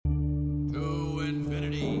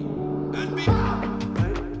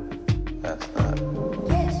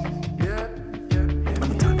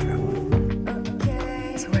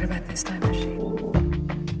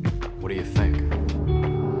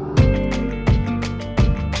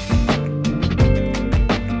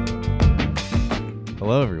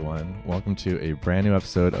Hello, everyone. Welcome to a brand new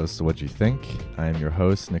episode of So What'd You Think? I am your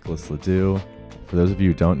host, Nicholas LaDue. For those of you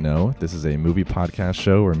who don't know, this is a movie podcast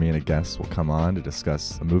show where me and a guest will come on to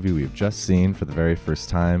discuss a movie we've just seen for the very first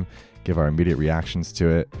time, give our immediate reactions to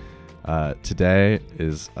it. Today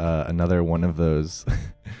is another one of those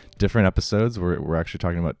different episodes where we're actually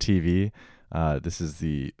talking about TV. This is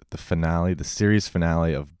the finale, the series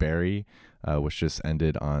finale of Barry, which just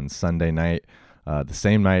ended on Sunday night. The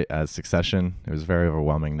same night as Succession. It was a very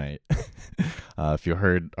overwhelming night. If you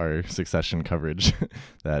heard our Succession coverage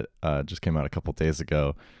that just came out a couple days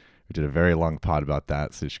ago, we did a very long pod about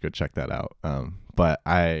that, so you should go check that out. But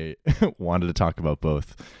I wanted to talk about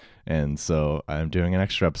both, and so I'm doing an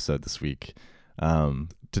extra episode this week. To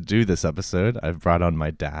do this episode, I've brought on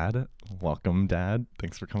my dad. Welcome, Dad.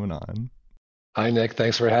 Thanks for coming on. Hi, Nick.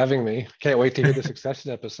 Thanks for having me. Can't wait to hear the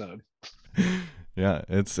Succession episode. Yeah,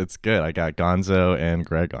 it's good. I got Gonzo and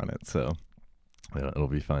Greg on it, so it'll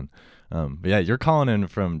be fun. But yeah, you're calling in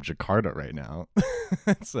from Jakarta right now.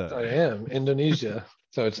 I am Indonesia.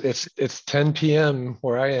 So it's 10 p.m.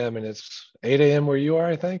 where I am, and it's 8 a.m. where you are,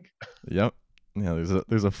 I think. Yep. Yeah,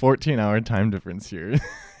 there's a 14-hour time difference here,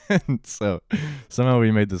 and so somehow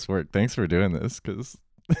we made this work. Thanks for doing this, because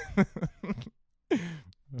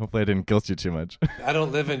hopefully I didn't guilt you too much. I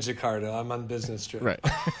don't live in Jakarta. I'm on business trip. Right.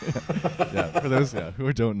 Yeah. For those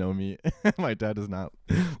who don't know me, my dad does not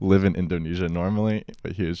live in Indonesia normally,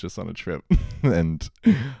 but he was just on a trip. And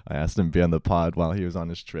I asked him to be on the pod while he was on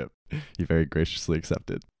his trip. He very graciously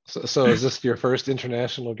accepted. So is this your first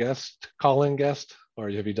international call-in guest, or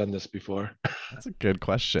have you done this before? That's a good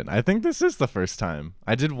question. I think this is the first time.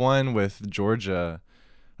 I did one with Georgia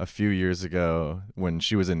a few years ago when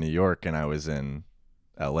she was in New York and I was in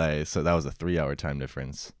LA, so that was a 3-hour time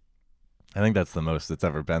difference. I think that's the most it's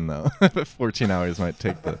ever been, though. But 14 hours might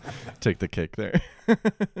take the cake there.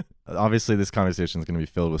 Obviously, this conversation is going to be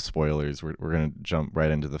filled with spoilers. We're going to jump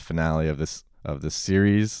right into the finale of this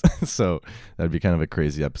series, so that'd be kind of a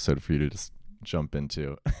crazy episode for you to just jump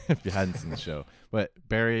into if you hadn't seen the show. But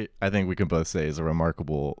Barry, I think we can both say, is a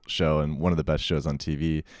remarkable show and one of the best shows on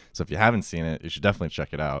TV. So if you haven't seen it, you should definitely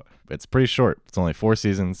check it out. It's pretty short. It's only 4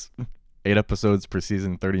 seasons. 8 episodes per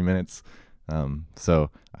season, 30 minutes.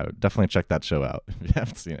 So I would definitely check that show out if you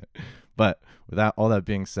haven't seen it. But with all that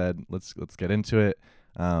being said, let's get into it.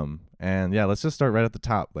 And yeah, let's just start right at the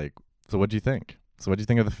top. So what do you think? So what do you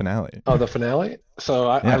think of the finale? Oh, the finale? So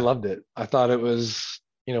I loved it. I thought it was,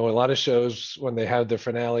 a lot of shows when they have their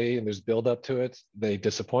finale and there's build up to it, they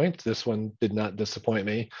disappoint. This one did not disappoint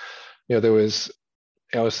me. There was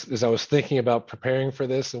as I was thinking about preparing for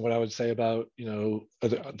this and what I would say about,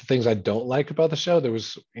 the things I don't like about the show, there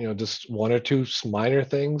was, just one or two minor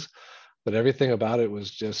things, but everything about it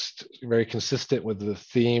was just very consistent with the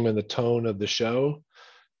theme and the tone of the show.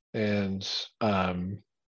 And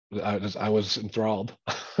I was enthralled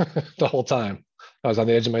the whole time. I was on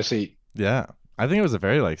the edge of my seat. Yeah. I think it was a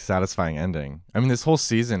very satisfying ending. I mean, this whole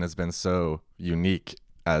season has been so unique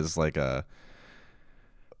as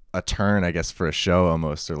a turn, I guess, for a show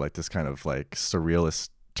almost, or this kind of surrealist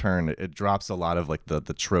turn. It drops a lot of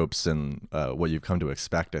the tropes and what you've come to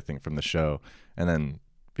expect, I think, from the show. And then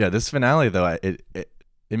this finale, though, it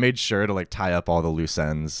made sure to tie up all the loose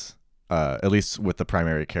ends, at least with the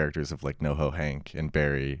primary characters of NoHo Hank and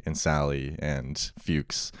Barry and Sally and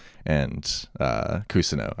Fuchs and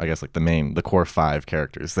Kusino. I guess the core 5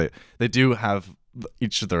 characters. They do have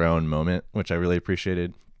each of their own moment, which I really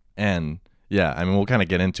appreciated. And yeah, I mean, we'll kind of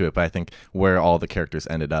get into it, but I think where all the characters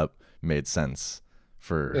ended up made sense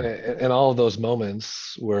for... And all of those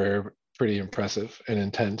moments were pretty impressive and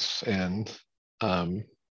intense, and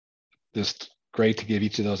just great to give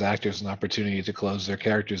each of those actors an opportunity to close their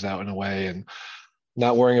characters out in a way, and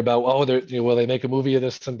not worrying about, will they make a movie of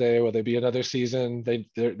this someday? Will there be another season?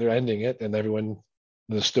 They're ending it, and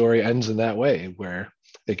the story ends in that way, where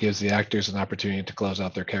it gives the actors an opportunity to close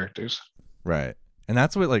out their characters. Right. And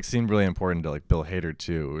that's what seemed really important to Bill Hader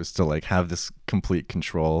too, was to have this complete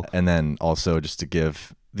control, and then also just to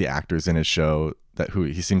give the actors in his show who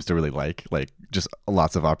he seems to really like just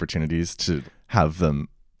lots of opportunities to have them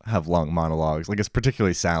have long monologues. It's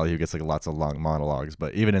particularly Sally who gets lots of long monologues,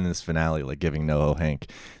 but even in this finale, giving NoHo Hank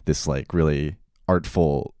this really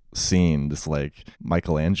artful scene, this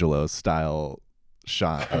Michelangelo style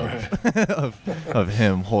shot of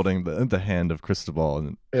him holding the hand of Cristobal.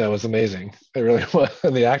 And yeah, it was amazing. It really was.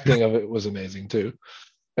 And the acting of it was amazing too.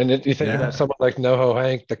 And you think about someone like NoHo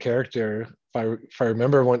Hank, the character, if I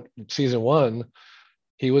remember season 1,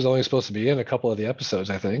 he was only supposed to be in a couple of the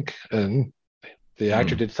episodes, I think. And the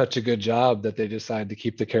actor did such a good job that they decided to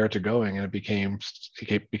keep the character going, and it became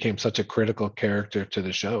such a critical character to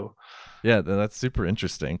the show. Yeah, that's super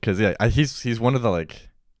interesting because yeah, he's one of the like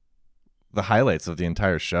the highlights of the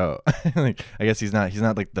entire show. Like, I guess he's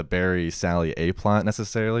not like the Barry Sally A plot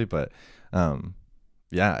necessarily, but um,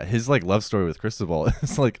 yeah, his like love story with Cristobal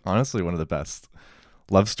is like honestly one of the best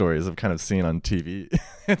love stories I've kind of seen on TV.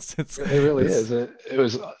 It's It really it's is. It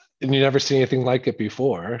was, and you never see anything like it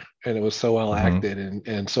before, and it was so well mhm. acted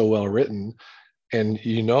and so well written. And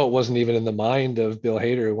you know, it wasn't even in the mind of Bill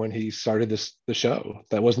Hader when he started the show.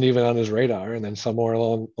 That wasn't even on his radar. And then somewhere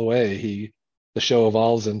along the way, the show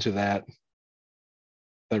evolves into that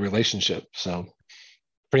relationship. So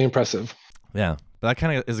pretty impressive. Yeah, but that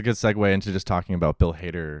kind of is a good segue into just talking about Bill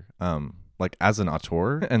Hader, like as an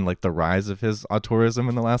auteur and like the rise of his auteurism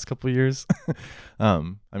in the last couple of years. I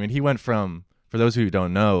mean, he went from, for those who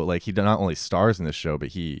don't know, like he not only stars in this show, but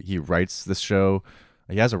he writes this show.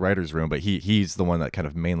 He has a writer's room, but he's the one that kind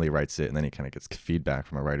of mainly writes it, and then he kind of gets feedback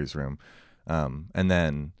from a writer's room. And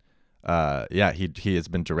then yeah, he has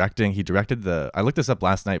been directing. He directed I looked this up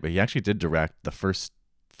last night, but he actually did direct the first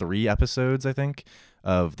 3 episodes, I think,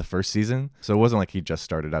 of the first season. So it wasn't like he just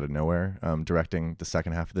started out of nowhere directing the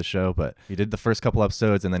second half of the show, but he did the first couple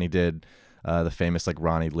episodes, and then he did the famous like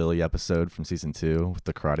Ronnie Lily episode from season 2 with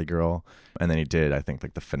the karate girl, and then he did, I think,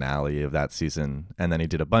 like the finale of that season, and then he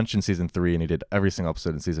did a bunch in season 3, and he did every single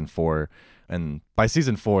episode in season 4. And by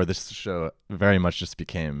season 4, this show very much just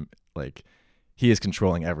became like he is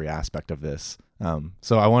controlling every aspect of this.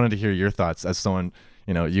 So I wanted to hear your thoughts as someone,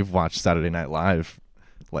 you've watched Saturday Night Live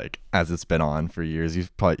like as it's been on for years.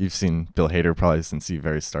 You've seen Bill Hader probably since he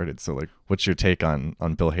very started. So like, what's your take on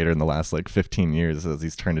Bill Hader in the last like 15 years as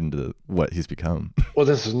he's turned into what he's become? Well,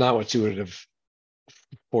 this is not what you would have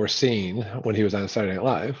foreseen when he was on Saturday Night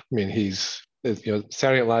Live. I mean,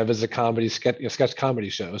 Saturday Night Live is a sketch comedy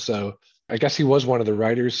show. So I guess he was one of the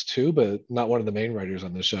writers too, but not one of the main writers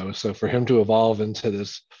on the show. So for him to evolve into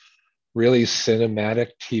this really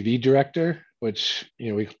cinematic TV director, which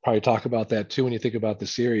we could probably talk about that too when you think about the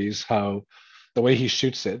series, how the way he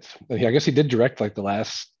shoots it. I guess he did direct like the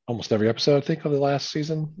last almost every episode, I think, of the last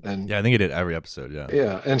season. And Yeah, I think he did every episode. Yeah.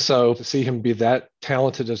 yeah, and so to see him be that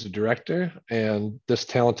talented as a director and this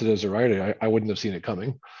talented as a writer, I wouldn't have seen it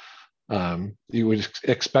coming. You would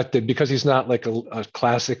expect it because he's not like a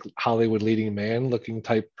classic Hollywood leading man looking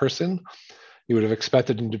type person. You would have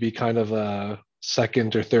expected him to be kind of a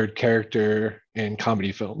second or third character in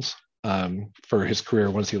comedy films for his career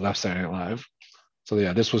once he left Saturday Night Live. So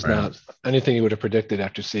yeah, this was Right. not anything you would have predicted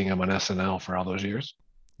after seeing him on SNL for all those years.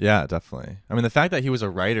 Yeah, definitely. I mean, the fact that he was a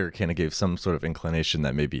writer kind of gave some sort of inclination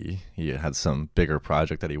that maybe he had some bigger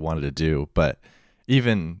project that he wanted to do. But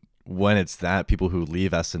even when it's that, people who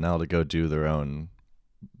leave SNL to go do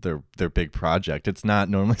their big project, it's not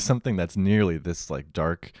normally something that's nearly this like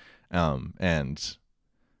dark and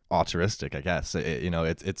altruistic, I guess.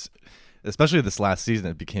 It's especially this last season,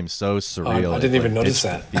 it became so surreal. I It didn't even like notice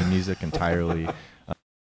ditched the that. theme music entirely.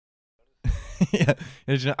 Yeah,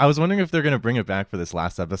 I was wondering if they're gonna bring it back for this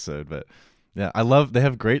last episode, but yeah, they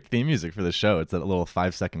have great theme music for the show. It's that little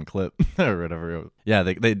 5-second clip or whatever. Yeah,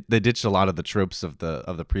 they ditched a lot of the tropes of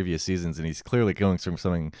the previous seasons, and he's clearly going through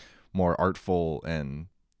something more artful and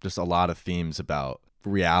just a lot of themes about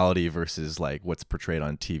reality versus like what's portrayed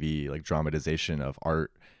on TV, like dramatization of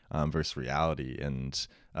art versus reality, and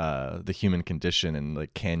the human condition, and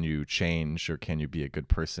like, can you change or can you be a good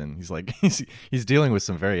person? He's like he's dealing with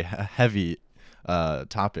some very heavy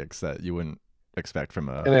topics that you wouldn't expect from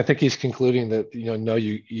a And I think he's concluding that no,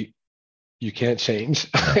 you can't change.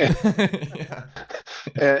 yeah.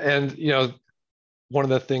 And one of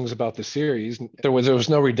the things about the series, there was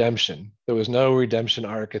no redemption. There was no redemption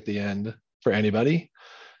arc at the end for anybody.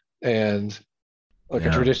 And like a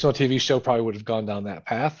Yeah. traditional TV show probably would have gone down that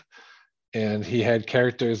path. And he had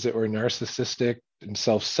characters that were narcissistic and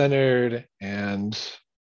self-centered and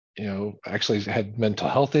actually had mental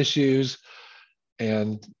health issues,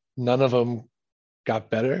 and none of them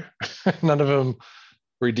got better. None of them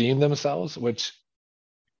redeemed themselves, which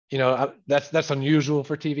that's unusual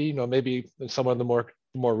for TV. Maybe in some of the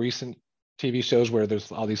more recent TV shows where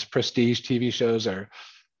there's all these prestige TV shows are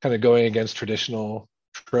kind of going against traditional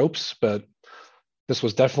tropes, but this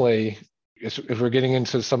was definitely, if we're getting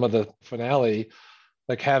into some of the finale,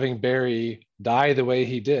 like having Barry die the way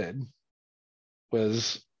he did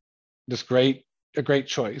was just a great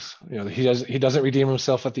choice. He doesn't redeem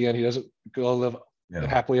himself at the end. He doesn't go live Yeah.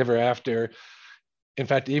 happily ever after. In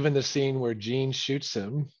fact, even the scene where Gene shoots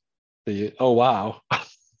him, the "oh wow"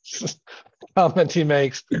 comment he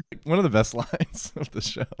makes, One of the best lines of the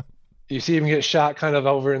show. you see him get shot kind of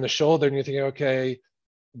over in the shoulder, and you think, okay,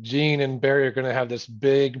 Gene and Barry are going to have this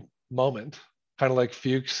big moment, kind of like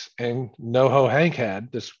Fuchs and NoHo Hank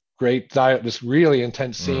had this this really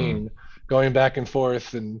intense Mm, scene going back and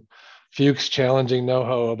forth, and Fuchs challenging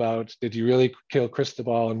NoHo about, did you really kill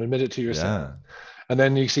Cristobal and admit it to yourself? yeah. And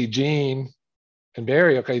then you see Gene and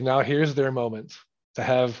Barry. Okay, now here's their moment to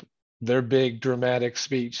have their big dramatic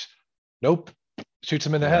speech. Nope, shoots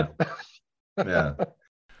him in the Yeah. head. Yeah.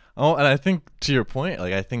 Oh, and I think to your point,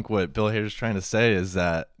 like I think what Bill Hader's trying to say is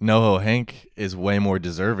that NoHo Hank is way more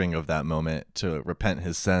deserving of that moment to repent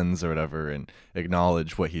his sins or whatever and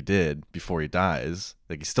acknowledge what he did before he dies.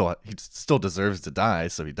 Like he still deserves to die,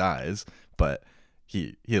 so he dies, but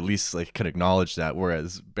he at least like could acknowledge that.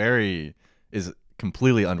 Whereas Barry is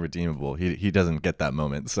completely unredeemable. He doesn't get that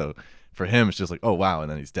moment. So for him, it's just like, oh wow,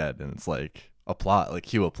 and then he's dead, and it's like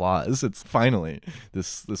cue applause. It's finally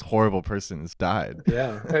this horrible person has died.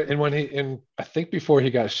 Yeah, and I think before he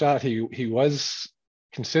got shot, he was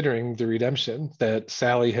considering the redemption that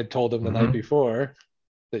Sally had told him the night Hmm. before,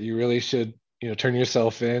 that you really should, turn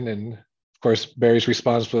yourself in. And of course, Barry's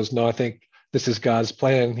response was, no, I think this is God's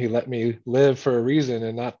plan. He let me live for a reason,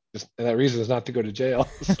 and that reason is not to go to jail.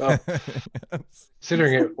 So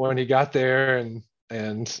considering it when he got there,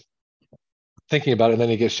 and thinking about it, and then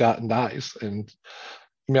he gets shot and dies. And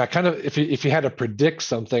I mean, I kind of, if you had to predict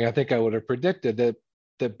something, I think I would have predicted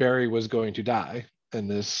that Barry was going to die in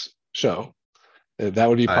this show. That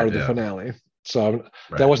would be part of the Yeah, finale. So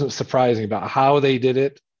that right. wasn't surprising. About how they did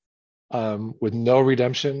it, with no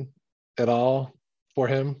redemption at all for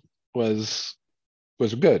him, was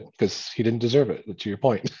good, because he didn't deserve it. To your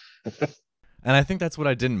point. And I think that's what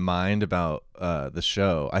I didn't mind about the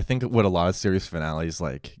show. I think what a lot of series finales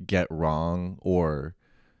like get wrong, or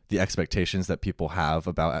the expectations that people have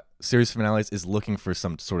about series finales, is looking for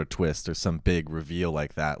some sort of twist or some big reveal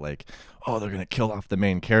like that. Like, oh, they're gonna kill off the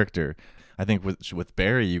main character. I think with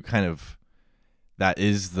Barry, you kind of, that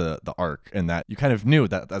is the arc, and that you kind of knew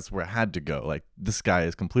that that's where it had to go. Like, this guy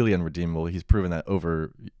is completely unredeemable. He's proven that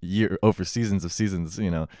over seasons of seasons,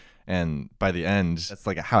 and by the end, that's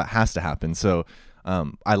like how it has to happen. So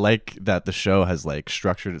I like that the show has like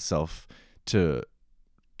structured itself to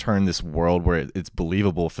turn this world where it's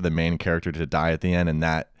believable for the main character to die at the end, and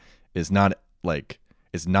that is not like,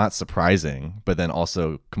 is not surprising, but then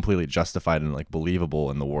also completely justified and like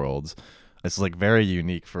believable in the world. It's like very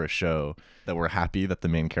unique for a show that we're happy that the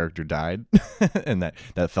main character died, and that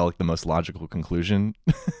felt like the most logical conclusion.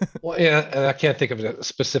 Well, yeah, and I can't think of a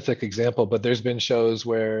specific example, but there's been shows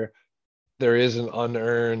where there is an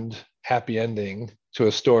unearned happy ending to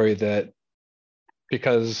a story, that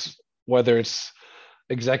because whether it's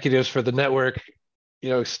executives for the network,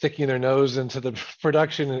 sticking their nose into the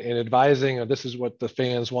production and advising, or this is what the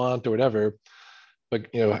fans want or whatever. But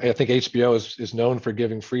I think HBO is known for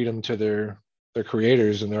giving freedom to their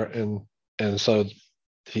creators, and so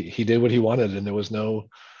he did what he wanted, and there was no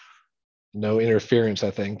interference, I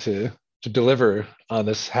think, to deliver on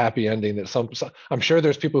this happy ending. That I'm sure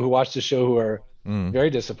there's people who watch the show who are Mm, very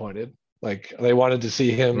disappointed. Like, they wanted to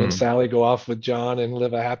see him and mm. Sally go off with John and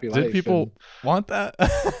live a happy Did life. And people want that?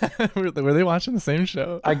 Were they watching the same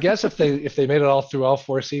show? I guess if they made it all through all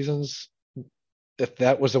four seasons, if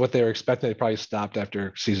that was what they were expecting, they probably stopped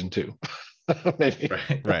after season two. Maybe.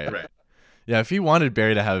 Right. Yeah, if he wanted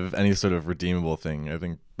Barry to have any sort of redeemable thing, I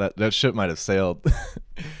think that ship might have sailed.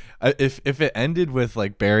 If it ended with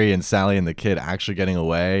like Barry and Sally and the kid actually getting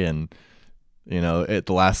away, and the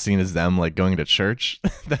last scene is them like going to church,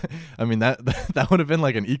 I mean that would have been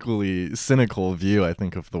like an equally cynical view, I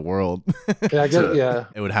think, of the world. Yeah, I guess. Yeah.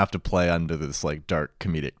 It would have to play under this like dark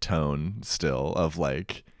comedic tone still of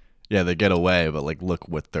like, yeah, they get away, but like look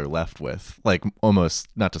what they're left with. Like, almost,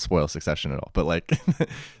 not to spoil Succession at all, but like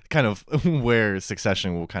kind of where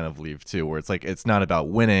Succession will kind of leave too, where it's like, it's not about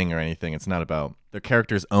winning or anything. It's not about their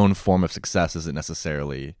character's own form of success isn't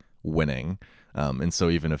necessarily winning. And so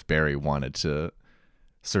even if Barry wanted to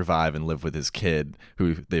survive and live with his kid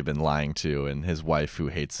who they've been lying to, and his wife who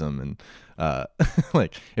hates him, and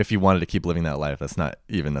like, if he wanted to keep living that life, that's not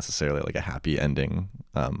even necessarily like a happy ending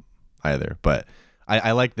either. But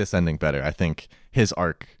I like this ending better. I think his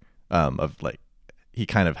arc of like, he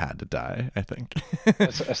kind of had to die, I think.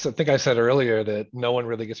 I think I said earlier that no one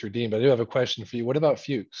really gets redeemed, but I do have a question for you. What about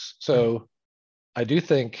Fuchs? So I do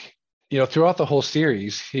think, throughout the whole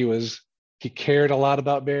series, he cared a lot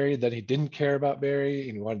about Barry, then he didn't care about Barry,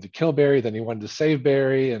 and he wanted to kill Barry, then he wanted to save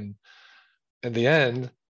Barry, and in the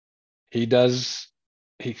end, he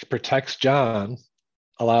protects John,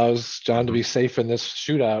 allows John to Mhm. be safe in this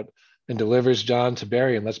shootout, and delivers John to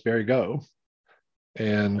Barry and lets Barry go.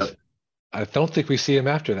 And Yep. I don't think we see him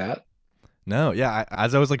after that. No, yeah.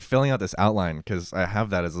 As I was like filling out this outline, because I have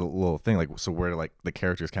that as a little thing, like, so where like the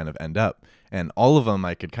characters kind of end up, and all of them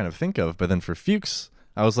I could kind of think of, but then for Fuchs,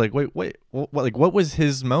 I was like, wait, what was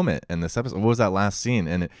his moment in this episode? What was that last scene?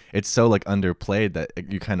 And it's so like underplayed that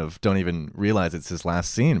you kind of don't even realize it's his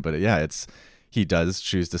last scene. But yeah, it's he does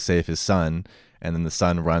choose to save his son, and then the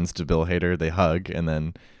son runs to Bill Hader. They hug, and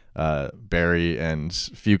then Barry and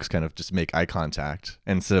Fuchs kind of just make eye contact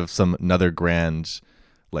instead of some another grand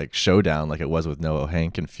like showdown like it was with Noah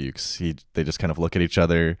Hank and Fuchs. They just kind of look at each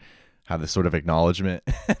other, have this sort of acknowledgement,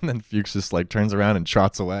 and then Fuchs just like turns around and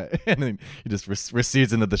trots away, and then he just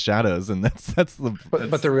recedes into the shadows, and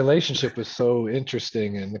But the relationship was so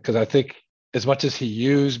interesting, and because I think as much as he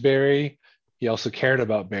used Barry, he also cared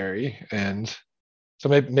about Barry, and so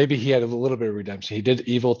maybe he had a little bit of redemption. He did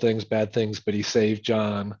evil things, bad things, but he saved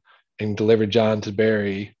John and delivered John to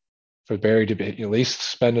Barry for Barry to be, at least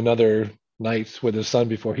spend another night with his son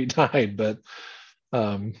before he died. But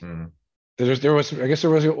um, there was I guess there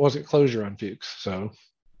wasn't closure on Fuchs. So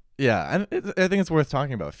yeah, I think it's worth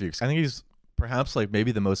talking about Fuchs. I think he's perhaps like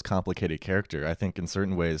maybe the most complicated character. I think in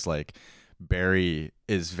certain ways, like Barry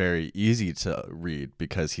is very easy to read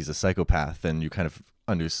because he's a psychopath, and you kind of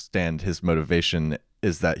understand his motivation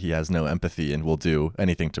is that he has no empathy and will do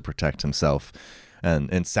anything to protect himself.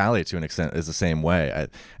 And Sally, to an extent, is the same way.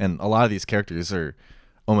 And a lot of these characters are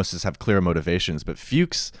almost just have clear motivations, but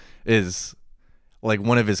Fuchs is like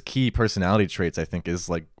one of his key personality traits, I think, is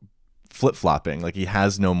like flip-flopping. Like he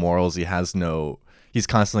has no morals, he's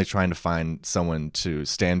constantly trying to find someone to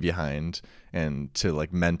stand behind and to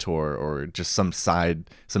like mentor, or just some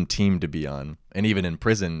team to be on. And even in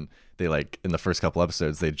prison, they like in the first couple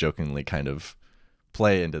episodes they jokingly kind of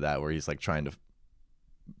play into that, where he's like trying to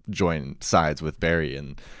join sides with Barry.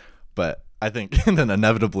 But I think and then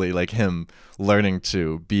inevitably like him learning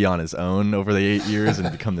to be on his own over the 8 years and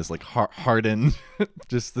become this like hardened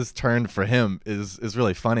just this turn for him is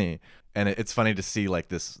really funny. And it's funny to see like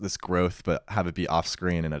this growth, but have it be off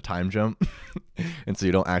screen in a time jump. And so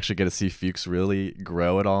you don't actually get to see Fuchs really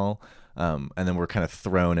grow at all. And then we're kind of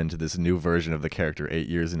thrown into this new version of the character 8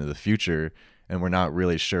 years into the future, and we're not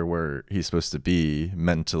really sure where he's supposed to be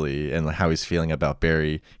mentally and how he's feeling about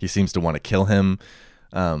Barry. He seems to want to kill him.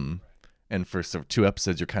 And for sort of 2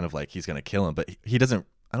 episodes, you're kind of like, he's going to kill him, but he doesn't.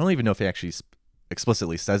 I don't even know if he actually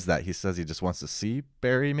explicitly says that. He says he just wants to see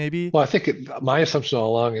Barry, maybe. well, I think my assumption all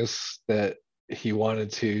along is that he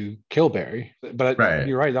wanted to kill Barry, but Right.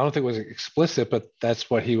 you're right. I don't think it was explicit, but that's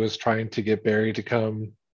what he was trying to get Barry to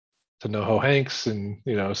come to NoHo Hanks, and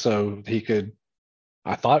so he could,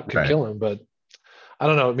 I thought, could Right. kill him. But I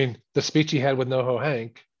don't know. I mean, the speech he had with NoHo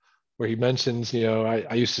Hank, where he mentions,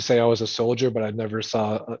 I used to say I was a soldier, but I never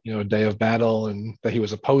saw, a day of battle, and that he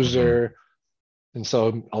was a Mm-hmm. poser. And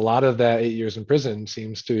so a lot of that 8 years in prison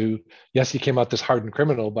seems to, yes, he came out this hardened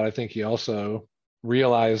criminal, but I think he also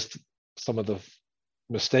realized some of the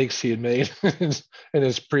mistakes he had made in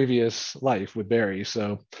his previous life with Barry.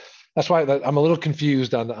 So that's why I'm a little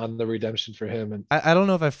confused on the redemption for him. And I don't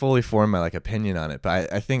know if I fully formed my like opinion on it,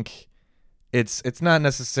 but I think it's not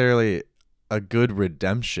necessarily a good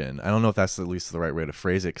redemption. I don't know if that's at least the right way to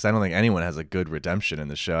phrase it, because I don't think anyone has a good redemption in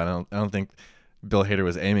the show. I don't think Bill Hader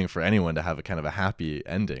was aiming for anyone to have a kind of a happy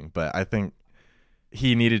ending, but I think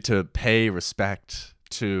he needed to pay respect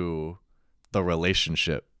to the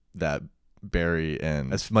relationship that Barry,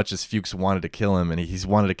 and as much as Fuchs wanted to kill him, and he's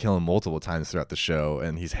wanted to kill him multiple times throughout the show,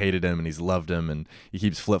 and he's hated him and he's loved him, and he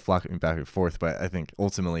keeps flip-flopping back and forth, but I think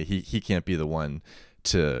ultimately he can't be the one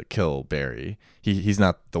to kill Barry. He's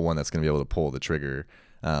not the one that's going to be able to pull the trigger.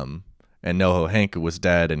 And NoHo Hank was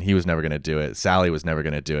dead, and he was never going to do it. Sally was never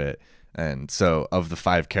going to do it. And so of the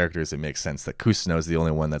 5 characters, it makes sense that Cousineau is the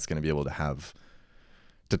only one that's going to be able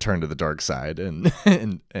to turn to the dark side and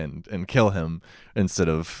and kill him instead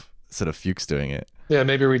of Fuchs doing it. yeah,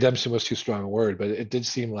 maybe redemption was too strong a word, but it did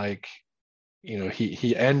seem like,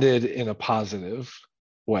 he ended in a positive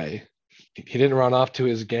way. He didn't run off to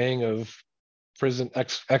his gang of prison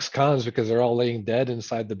ex-cons because they're all laying dead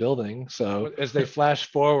inside the building. So as they flash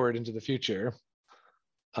forward into the future,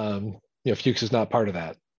 Fuchs is not part of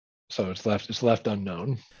that. So it's left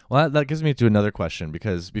unknown. Well, that gives me to another question,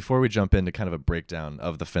 because before we jump into kind of a breakdown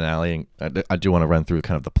of the finale, I do want to run through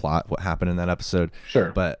kind of the plot, what happened in that episode.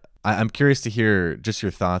 Sure. But I'm curious to hear just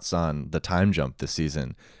your thoughts on the time jump this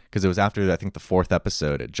season, because it was after, I think, the 4th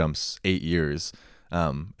episode. It jumps 8 years.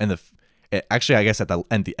 And actually, I guess at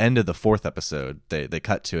the end of the 4th episode, they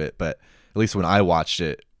cut to it. But at least when I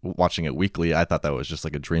watching it weekly, I thought that was just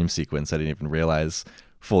like a dream sequence. I didn't even realize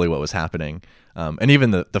fully what was happening. And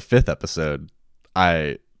even the 5th episode,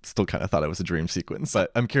 I still kind of thought it was a dream sequence.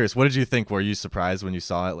 But I'm curious, what did you think? Were you surprised when you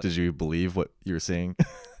saw it? Did you believe what you were seeing?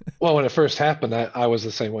 Well, when it first happened, I was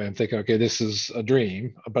the same way. I'm thinking, okay, this is a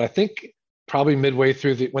dream. But I think probably midway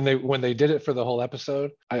through when they did it for the whole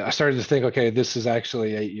episode, I started to think, okay, this is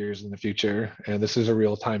actually 8 years in the future, and this is a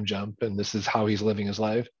real time jump, and this is how he's living his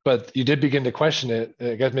life. But you did begin to question it.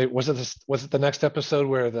 I guess maybe was it the next episode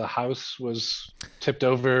where the house was tipped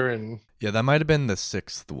over and Yeah, that might have been the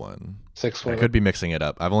sixth one. sixth I one? could be mixing it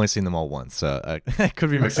up. I've only seen them all once, so I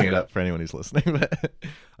could be mixing it up for anyone who's listening. But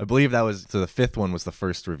I believe that was, so the fifth one was the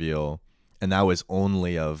first reveal, and that was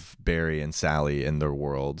only of Barry and Sally in their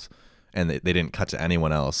world, and they didn't cut to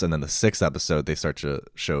anyone else. And then the sixth episode, they start to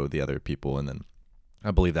show the other people, and then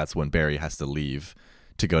I believe that's when Barry has to leave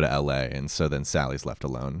to go to LA, and so then Sally's left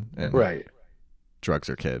alone and Right. drugs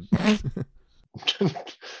her kid.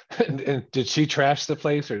 And did she trash the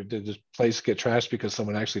place, or did the place get trashed because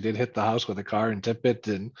someone actually did hit the house with a car and tip it?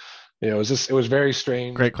 And it was very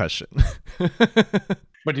strange. Great question.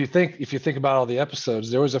 But do you think, if you think about all the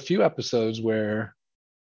episodes, there was a few episodes where,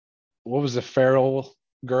 what was the feral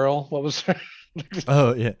girl? What was her?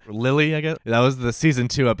 Oh yeah, Lily, I guess that was the season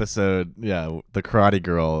 2 episode. Yeah, the karate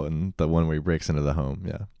girl and the one where he breaks into the home.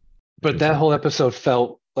 Yeah, But that whole episode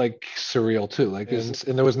felt like surreal too. Like, and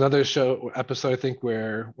there was another episode, I think,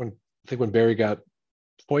 when Barry got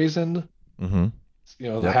poisoned. Mm-hmm.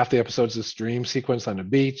 Yep. Half the episode's this dream sequence on the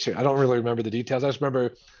beach. I don't really remember the details. I just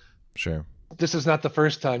remember. Sure. This is not the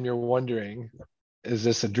first time you're wondering, is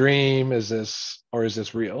this a dream? Is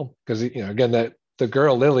this real? Because again, that the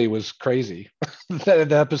girl Lily was crazy.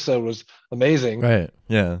 That episode was amazing. Right.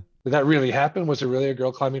 Yeah. Did that really happen? Was it really a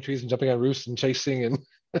girl climbing trees and jumping on roofs and chasing and?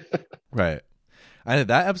 Right.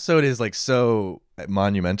 That episode is like so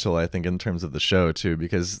monumental, I think, in terms of the show too,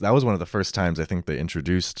 because that was one of the first times I think they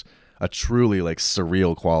introduced a truly like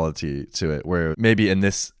surreal quality to it, where maybe in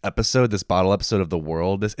this episode, this bottle episode of the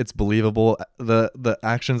world, it's believable, the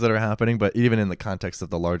actions that are happening, but even in the context of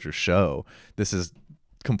the larger show, this is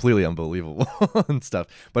completely unbelievable and stuff.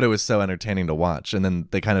 But it was so entertaining to watch, and then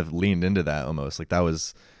they kind of leaned into that almost like that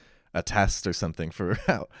was a test or something for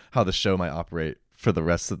how the show might operate for the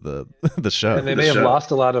rest of the show. And they may have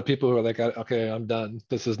lost a lot of people who are like, okay, I'm done.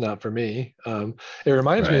 This is not for me. It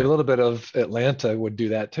reminds me a little bit of Atlanta would do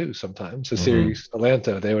that too sometimes. The series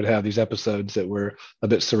Atlanta, they would have these episodes that were a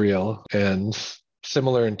bit surreal and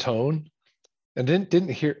similar in tone. And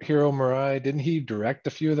didn't Hiro Murai, didn't he direct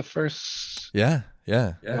a few of the first? Yeah.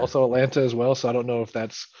 Also Atlanta as well. So I don't know if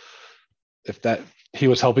that he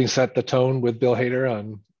was helping set the tone with Bill Hader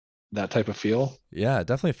on that type of feel. Yeah, it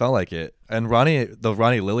definitely felt like it. And the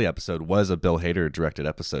Ronnie Lilly episode was a Bill Hader directed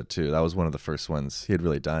episode too. That was one of the first ones he had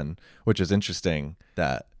really done, which is interesting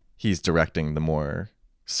that he's directing the more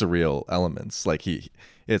surreal elements. Like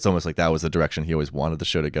it's almost like that was the direction he always wanted the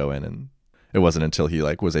show to go in, and it wasn't until he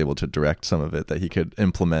like was able to direct some of it that he could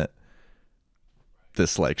implement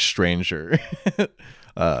this like stranger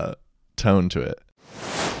tone to it.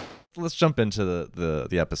 Let's jump into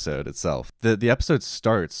the episode itself. The episode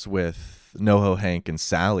starts with NoHo Hank and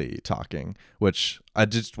Sally talking, which I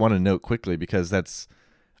just want to note quickly because that's,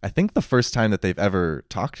 I think, the first time that they've ever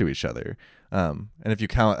talked to each other. And if you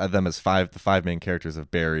count them as the five main characters of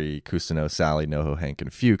Barry, Kusino, Sally, NoHo Hank,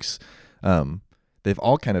 and Fuchs, they've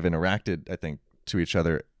all kind of interacted, I think, to each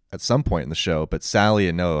other at some point in the show, but Sally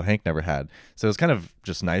and NoHo Hank never had. So it was kind of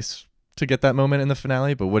just nice to get that moment in the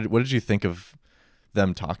finale. But what did you think of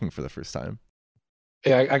them talking for the first time?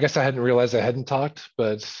 Yeah, I guess I hadn't realized I hadn't talked,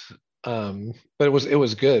 but it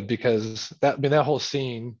was good because that whole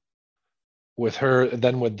scene with her,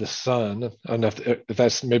 then with the son, I don't know if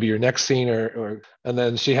that's maybe your next scene or and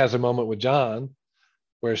then she has a moment with John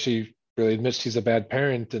where she really admits she's a bad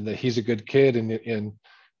parent and that he's a good kid, and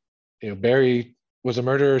Barry was a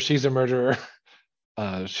murderer, she's a murderer.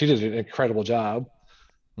 She did an incredible job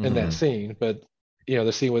in that scene, but the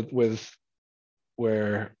scene with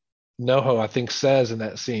where NoHo, I think, says in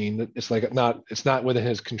that scene that it's not within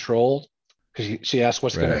his control, because she asks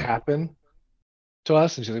what's going to happen to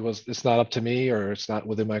us, and she's like, well, it's not up to me, or it's not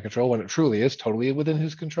within my control, when it truly is totally within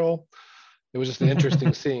his control. It was just an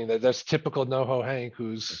interesting scene. That's typical NoHo Hank,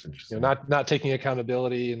 who's not taking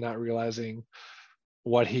accountability and not realizing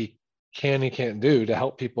what he can and can't do to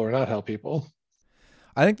help people or not help people.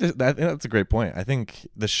 I think that's a great point. I think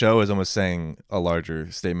the show is almost saying a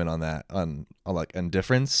larger statement on that, on like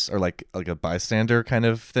indifference or like a bystander kind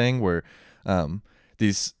of thing, where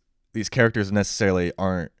these characters necessarily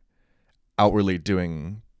aren't outwardly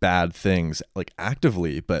doing bad things like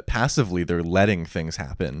actively, but passively they're letting things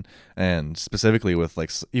happen. And specifically with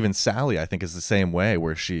like even Sally, I think is the same way,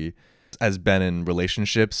 where she has been in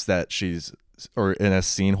relationships that has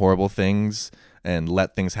seen horrible things and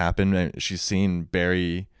let things happen, and she's seen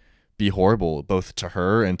Barry be horrible both to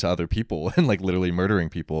her and to other people and like literally murdering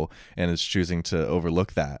people, and is choosing to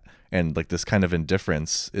overlook that and like this kind of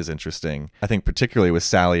indifference is interesting. I think particularly with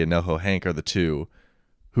Sally and NoHo Hank are the two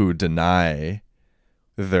who deny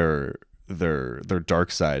their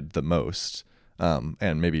dark side the most,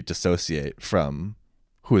 and maybe dissociate from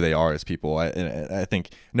who they are as people. I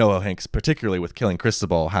think NoHo Hanks, particularly with killing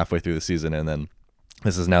Cristobal halfway through the season, and then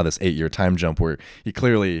this is now this 8-year time jump where he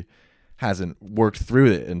clearly hasn't worked through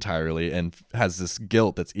it entirely and has this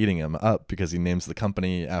guilt that's eating him up because he names the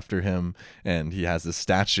company after him and he has this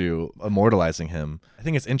statue immortalizing him. I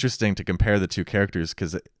think it's interesting to compare the two characters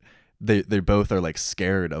because they both are like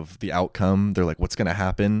scared of the outcome. They're like, what's going to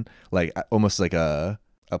happen? Like almost like a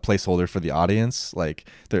placeholder for the audience. Like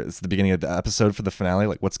it's the beginning of the episode for the finale.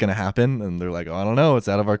 Like what's going to happen? And they're like, oh, I don't know. It's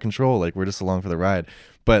out of our control. Like we're just along for the ride.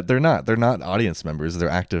 But they're not audience members. They're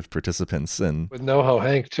active participants. And with NoHo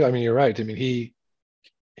Hank too. I mean, you're right. I mean,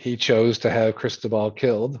 he chose to have Cristobal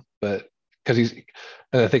killed, but because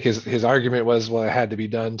and I think his argument was, well, it had to be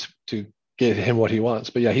done to get him what he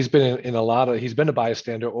wants. But yeah, he's been in a lot of, he's been a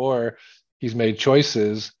bystander, or he's made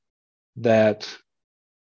choices that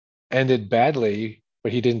ended badly,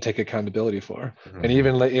 but he didn't take accountability for. Mm-hmm. And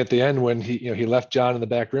even at the end, when he left John in the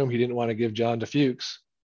back room, he didn't want to give John to Fuchs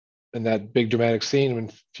in that big dramatic scene when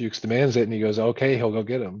Fuchs demands it, and he goes, okay, he'll go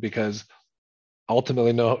get him, because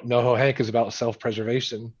ultimately NoHo Hank is about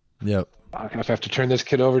self-preservation. Yep. If I have to turn this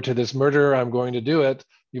kid over to this murderer, I'm going to do it,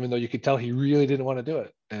 even though you could tell he really didn't want to do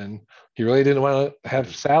it. And he really didn't want to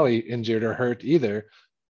have Sally injured or hurt either.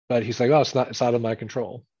 But he's like, oh, it's out of my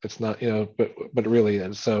control. It's not, but it really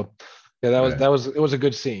is. So yeah, it was a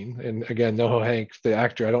good scene. And again, NoHo Hank, the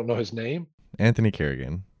actor, I don't know his name. Anthony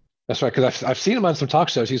Kerrigan. That's right, because I've seen him on some talk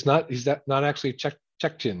shows. He's not actually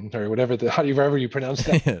Chechen or whatever however you pronounce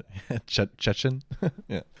that. Chechen.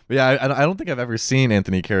 Yeah, but yeah, I don't think I've ever seen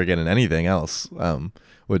Anthony Kerrigan in anything else,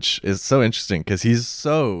 which is so interesting because he's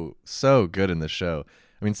so good in this show.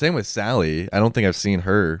 I mean, same with Sally. I don't think I've seen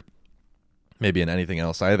her maybe in anything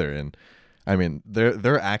else either. And I mean,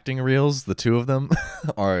 their acting reels, the two of them,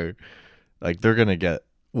 are like they're gonna get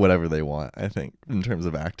whatever they want, I think, in terms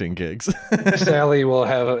of acting gigs. Sally will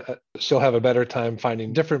she'll have a better time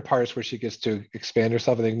finding different parts where she gets to expand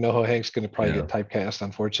herself. I think NoHo Hank's going to probably get typecast,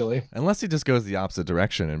 unfortunately. Unless he just goes the opposite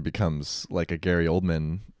direction and becomes like a Gary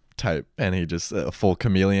Oldman type, and he just a full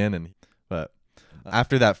chameleon. But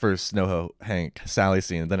after that first NoHo Hank Sally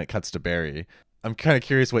scene, then it cuts to Barry. I'm kind of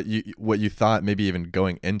curious what you thought, maybe even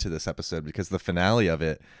going into this episode, because the finale of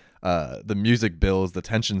it, the music builds, the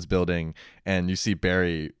tension's building, and you see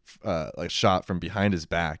Barry like shot from behind his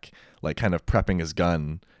back, like kind of prepping his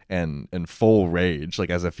gun and in full rage, like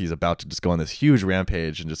as if he's about to just go on this huge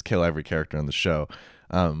rampage and just kill every character on the show.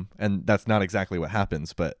 And that's not exactly what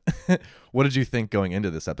happens, but what did you think going into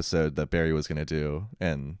this episode that Barry was going to do?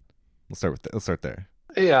 And let's start there.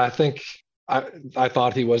 Yeah, I think I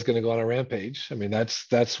thought he was going to go on a rampage. I mean,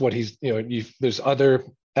 that's what he's, there's other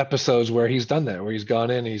episodes where he's done that, where he's gone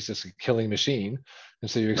in and he's just a killing machine.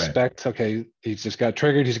 And so you expect, okay, he's just got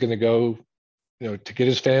triggered. He's going to go, to get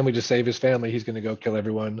his family, to save his family, he's going to go kill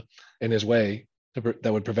everyone in his way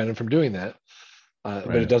that would prevent him from doing that.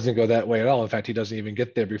 But it doesn't go that way at all. In fact, he doesn't even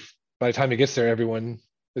get there. By the time he gets there, everyone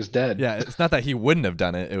is dead. Yeah, it's not that he wouldn't have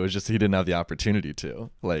done it. It was just he didn't have the opportunity to.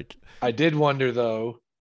 Like, I did wonder, though,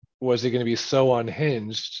 was he going to be so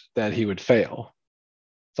unhinged that he would fail?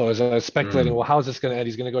 So as I was speculating, well, how's this going to end?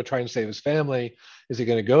 He's going to go try and save his family. Is he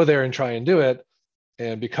going to go there and try and do it?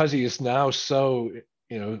 And because he is now so,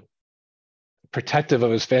 protective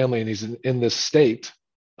of his family and he's in this state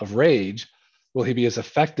of rage, will he be as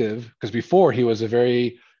effective? Because before he was a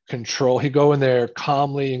very he'd go in there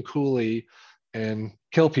calmly and coolly and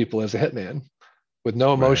kill people as a hitman with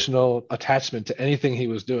no emotional attachment to anything he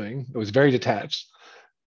was doing. It was very detached.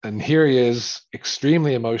 And here he is,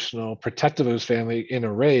 extremely emotional, protective of his family, in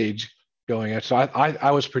a rage, going at. So I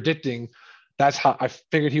was predicting that's how I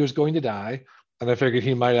figured he was going to die, and I figured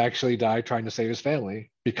he might actually die trying to save his family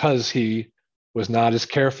because he was not as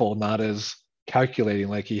careful, not as calculating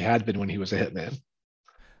like he had been when he was a hitman.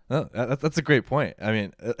 Oh, that's a great point. I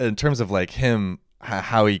mean, in terms of like him,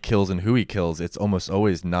 how he kills and who he kills, it's almost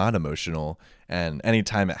always not emotional. And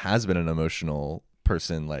anytime it has been an emotional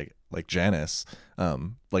person, like Janice,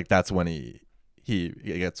 like that's when he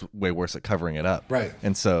gets way worse at covering it up. Right.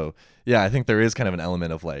 And so, yeah, I think there is kind of an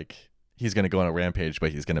element of like, he's going to go on a rampage,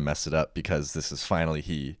 but he's going to mess it up because this is finally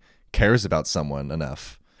he cares about someone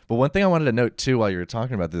enough. But one thing I wanted to note too, while you were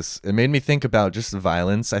talking about this, it made me think about just the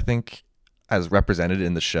violence, I think, as represented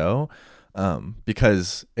in the show,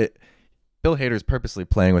 because Bill Hader's purposely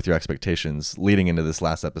playing with your expectations leading into this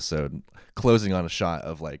last episode, closing on a shot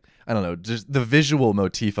of like, I don't know, just the visual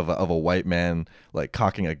motif of a white man like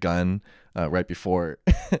cocking a gun right before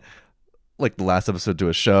like the last episode to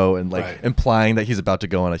a show, and like implying that he's about to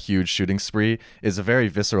go on a huge shooting spree is a very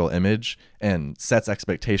visceral image and sets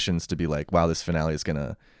expectations to be like, wow, this finale is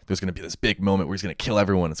there's gonna be this big moment where he's gonna kill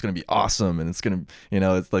everyone. It's gonna be awesome, and it's gonna,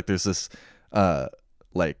 it's like there's this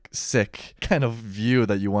like sick kind of view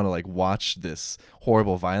that you want to like watch this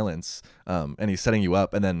horrible violence, and he's setting you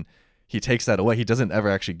up, and then he takes that away. He doesn't ever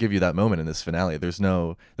actually give you that moment in this finale. There's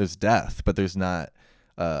death, but there's not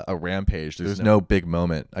a rampage. There's no big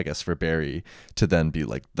moment, I guess, for Barry to then be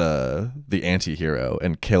like the anti-hero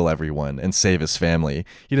and kill everyone and save his family.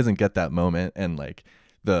 He doesn't get that moment, and like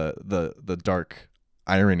the dark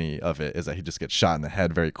irony of it is that he just gets shot in the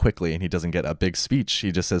head very quickly, and he doesn't get a big speech.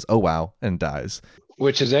 He just says, "Oh wow," and dies.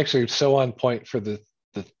 Which is actually so on point for the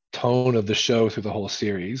tone of the show through the whole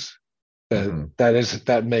series.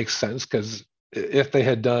 That makes sense, because if they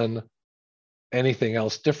had done anything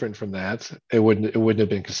else different from that, it wouldn't have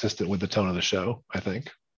been consistent with the tone of the show, I think.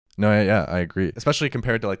 No, yeah, I agree. Especially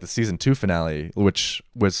compared to like the season 2 finale, which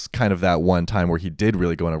was kind of that one time where he did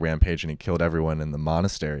really go on a rampage and he killed everyone in the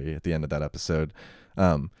monastery at the end of that episode.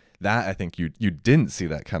 That I think you didn't see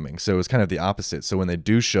that coming. So it was kind of the opposite. So when they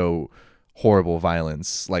do show horrible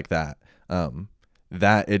violence like that,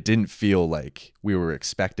 that it didn't feel like we were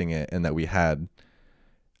expecting it, and that we had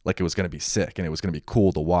like it was going to be sick and it was going to be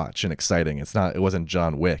cool to watch and exciting. It wasn't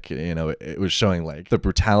John Wick, it was showing like the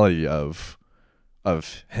brutality of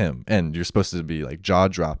him, and you're supposed to be like jaw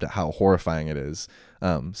dropped at how horrifying it is.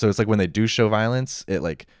 So it's like when they do show violence, it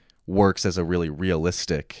like works as a really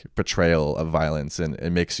realistic portrayal of violence, and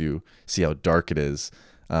it makes you see how dark it is.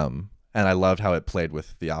 And I loved how it played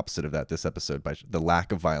with the opposite of that this episode by the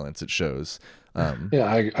lack of violence it shows.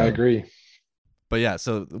 I agree. But yeah,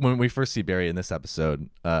 so when we first see Barry in this episode,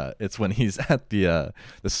 it's when he's at the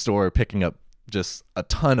store picking up just a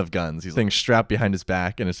ton of guns. He's like strapped behind his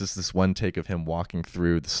back, and it's just this one take of him walking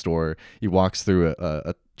through the store. He walks through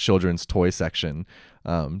a children's toy section,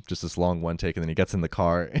 just this long one take, and then he gets in the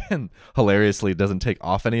car and hilariously doesn't take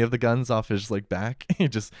off any of the guns off his like back. He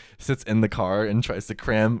just sits in the car and tries to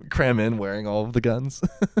cram in wearing all of the guns.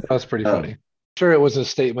 That's pretty funny. Sure, it was a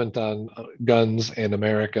statement on guns and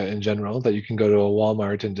America in general, that you can go to a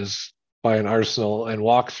Walmart and just buy an arsenal and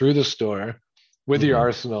walk through the store with your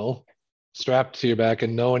arsenal strapped to your back,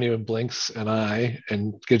 and no one even blinks an eye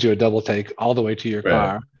and gives you a double take all the way to your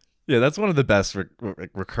car. Yeah, that's one of the best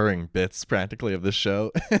recurring bits practically of this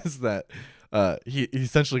show is that he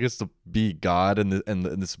essentially gets to be God in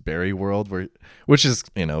this Barry world, which is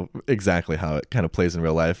exactly how it kind of plays in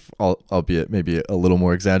real life, albeit maybe a little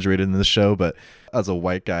more exaggerated in the show. But as a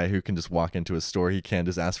white guy who can just walk into a store, he can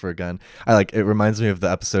just ask for a gun. It reminds me of the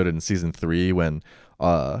episode in season 3 when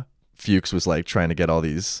Fuchs was like trying to get all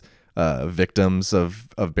these victims of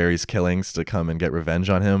Barry's killings to come and get revenge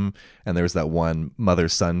on him, and there was that one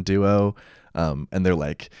mother-son duo, and they're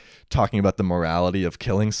like talking about the morality of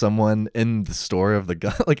killing someone in the store of the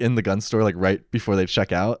gun, like in the gun store, like right before they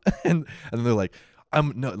check out, and they're like,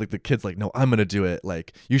 the kid's like, no, I'm gonna do it,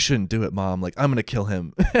 like you shouldn't do it, mom, like I'm gonna kill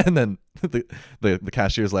him. And then the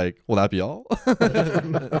cashier's like, will that be all?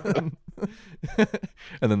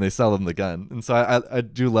 And then they sell them the gun. And so I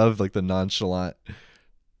do love like the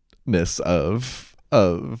nonchalantness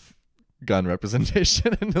of gun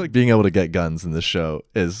representation, and like being able to get guns in this show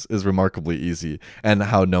is remarkably easy, and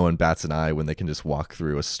how no one bats an eye when they can just walk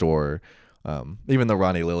through a store. Even the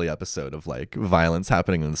Ronnie Lilly episode of like violence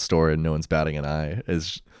happening in the store and no one's batting an eye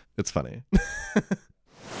it's funny.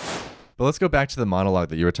 But let's go back to the monologue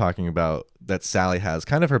that you were talking about that Sally has.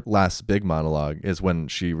 Kind of her last big monologue is when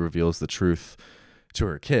she reveals the truth to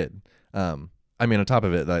her kid. On top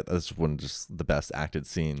of it, that's one of just the best acted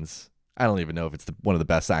scenes. I don't even know if it's one of the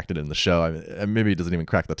best acted in the show. Maybe it doesn't even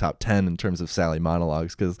crack the top 10 in terms of Sally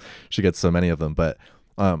monologues because she gets so many of them. But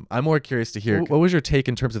I'm more curious to hear, what was your take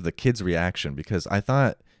in terms of the kid's reaction? Because I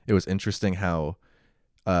thought it was interesting how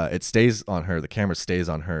it stays on her, the camera stays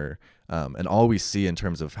on her, and all we see in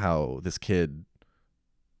terms of how this kid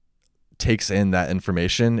takes in that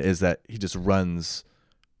information is that he just runs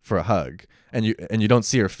for a hug, and you don't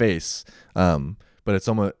see her face, but it's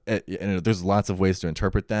almost, and there's lots of ways to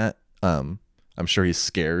interpret that. I'm sure he's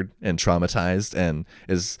scared and traumatized, and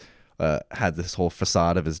is had this whole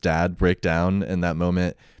facade of his dad break down in that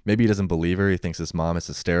moment. Maybe he doesn't believe her, he thinks his mom is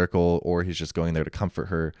hysterical, or he's just going there to comfort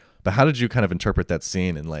her. But how did you kind of interpret that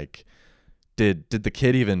scene, and like did the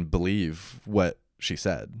kid even believe what she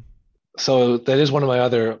said? So that is one of my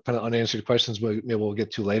other kind of unanswered questions maybe we'll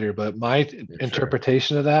get to later, but my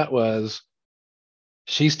interpretation of that was,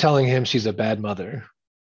 she's telling him she's a bad mother,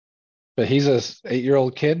 but he's a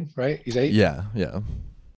 8-year-old kid, right? He's 8. Yeah.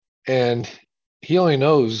 And he only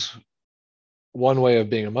knows one way of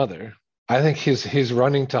being a mother. I think his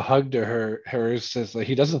running to hug to her says that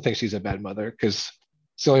he doesn't think she's a bad mother because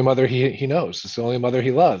it's the only mother he knows. It's the only mother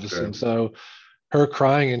he loves. And Sure. so her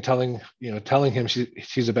crying and telling him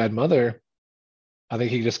she's a bad mother, I think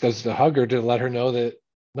he just goes to hug her to let her know that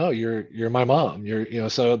no, you're my mom.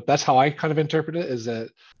 So that's how I kind of interpret it, is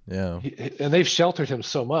that Yeah. and they've sheltered him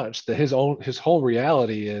so much that his whole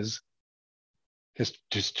reality is his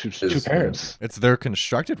two Yeah. parents. It's their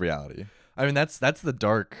constructed reality. I mean, that's the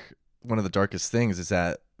dark one of the darkest things is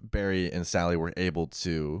that Barry and Sally were able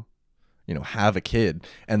to, have a kid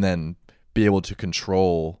and then be able to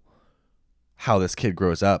control how this kid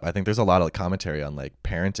grows up. I think there's a lot of commentary on like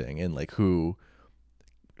parenting and like who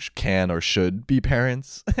can or should be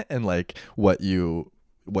parents and like what you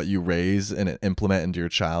raise and implement into your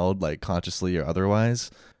child, like consciously or otherwise.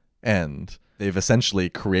 And they've essentially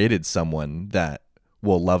created someone that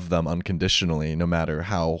will love them unconditionally no matter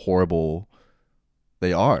how horrible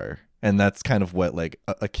they are. And that's kind of what like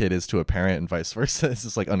a kid is to a parent and vice versa. It's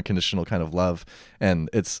just like unconditional kind of love. And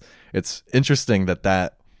it's interesting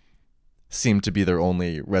that seemed to be their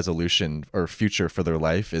only resolution or future for their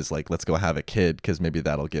life is like, let's go have a kid because maybe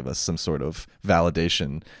that'll give us some sort of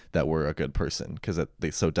validation that we're a good person, because they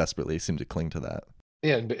so desperately seem to cling to that.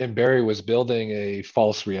 Yeah, and Barry was building a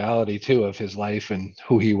false reality too of his life and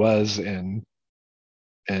who he was and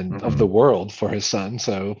of the Mm-hmm. world for his son.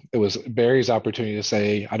 So it was Barry's opportunity to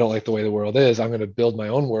say, I don't like the way the world is. I'm going to build my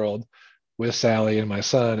own world with Sally and my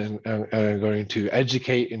son, and I'm going to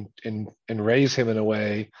educate and raise him in a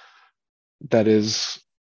way that is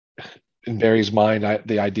in Barry's mind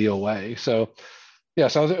the ideal way. So yeah,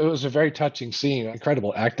 so it was a very touching scene,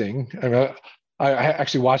 incredible acting. I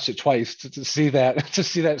actually watched it twice to see that to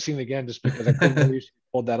see that scene again, just because I couldn't believe she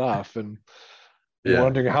pulled that off. And you're Yeah.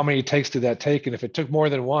 wondering how many takes did that take, and if it took more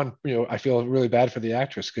than one, I feel really bad for the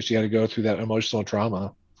actress because she had to go through that emotional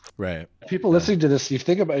trauma. Right. People Yeah. listening to this, you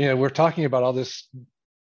think about, we're talking about all this,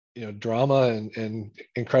 drama and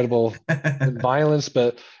incredible and violence,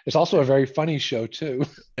 but it's also a very funny show too.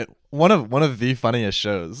 One of the funniest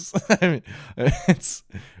shows. I mean, it's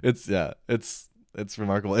it's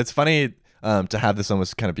remarkable. It's funny to have this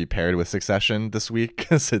almost kind of be paired with Succession this week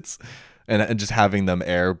because it's and just having them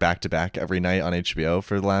air back to back every night on HBO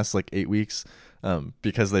for the last like 8 weeks,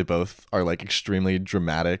 because they both are like extremely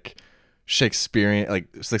dramatic. Shakespearean, like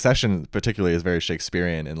Succession particularly is very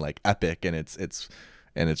Shakespearean and like epic, and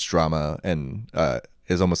it's drama and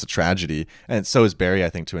is almost a tragedy, and so is Barry, I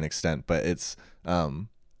think, to an extent, but it's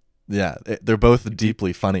yeah, they're both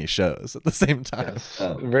deeply funny shows at the same time. Yes,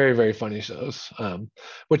 very, very funny shows.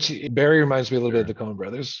 Which Barry reminds me a little bit of Sure. the Coen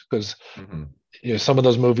Brothers because Mm-hmm. some of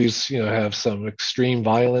those movies have some extreme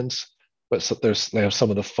violence, but they have some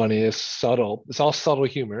of the funniest subtle. It's all subtle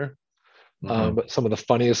humor, Mm-hmm. but some of the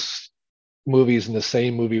funniest movies in the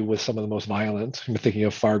same movie with some of the most violent. I'm thinking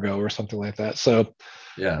of Fargo or something like that. So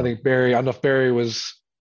I Yeah. think Barry. I don't know if Barry was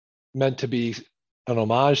meant to be an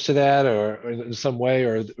homage to that or in some way,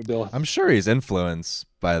 or Bill. I'm sure he's influenced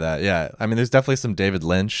by that. Yeah. I mean, there's definitely some David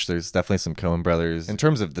Lynch. There's definitely some Coen Brothers. In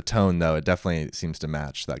terms of the tone, though, it definitely seems to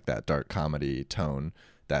match like that dark comedy tone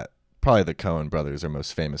that probably the Coen Brothers are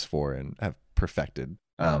most famous for and have perfected.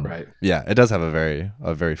 Right. Yeah, it does have a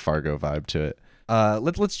very Fargo vibe to it.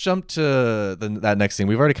 Let's jump to that next scene.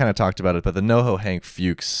 We've already kind of talked about it, but the NoHo Hank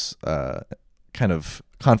Fuchs kind of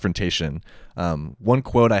confrontation. One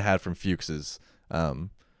quote I had from Fuchs is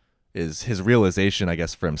his realization, I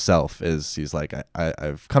guess, for himself is he's like,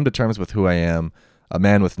 I've come to terms with who I am, a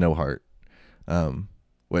man with no heart,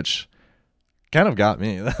 which kind of got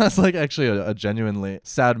me. That was like actually a genuinely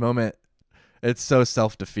sad moment. It's so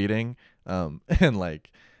self-defeating, and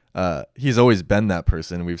like he's always been that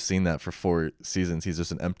person. We've seen that for 4 seasons. He's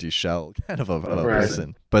just an empty shell kind of a Right.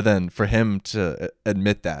 person. But then for him to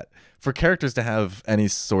admit that, for characters to have any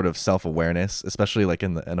sort of self-awareness, especially like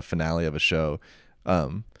in a finale of a show,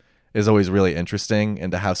 um, is always really interesting.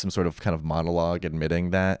 And to have some sort of kind of monologue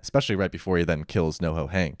admitting that, especially right before he then kills NoHo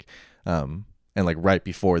Hank, and like right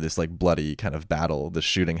before this like bloody kind of battle, the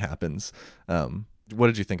shooting happens. What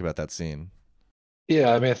did you think about that scene?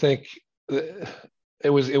 Yeah, I mean, I think it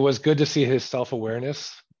was good to see his self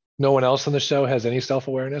awareness. No one else on the show has any self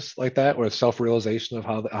awareness like that, or self realization of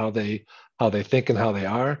how they think and how they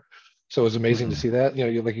are. So it was amazing to Mm-hmm. see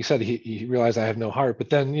that. Like you said, he realized I have no heart. But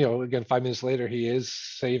then, again, 5 minutes later, he is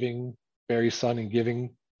saving Barry's son and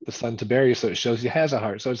giving the son to Barry, so it shows he has a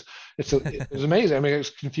heart. So it's amazing. I mean, it's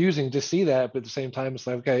confusing to see that, but at the same time, it's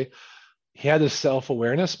like, okay, he had this self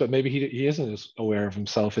awareness, but maybe he isn't as aware of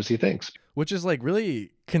himself as he thinks. Which is like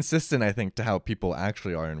really consistent, I think, to how people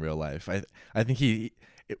actually are in real life. I think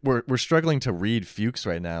we're struggling to read Fuchs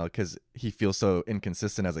right now because he feels so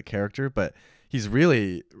inconsistent as a character, but he's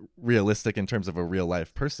really realistic in terms of a real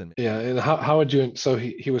life person. Yeah, and how would you? So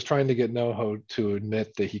he was trying to get NoHo to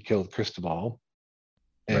admit that he killed Cristobal,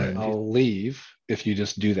 and Right. I'll leave if you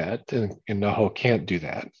just do that, and NoHo can't do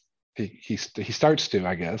that. He starts to,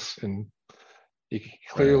 I guess, and he Right.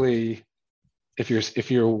 clearly, if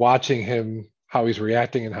you're watching him how he's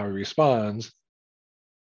reacting and how he responds,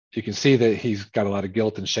 you can see that he's got a lot of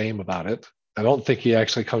guilt and shame about it. I don't think he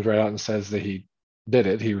actually comes right out and says that he did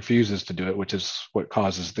it. He refuses to do it, which is what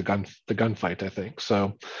causes the gunfight, I think.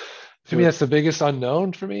 So to me, that's the biggest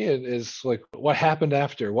unknown for me is like what happened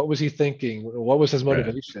after. What was he thinking? What was his Right.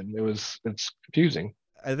 motivation? It's confusing.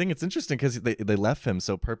 I think it's interesting because they left him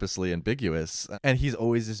so purposely ambiguous, and he's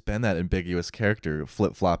always just been that ambiguous character,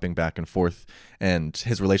 flip flopping back and forth. And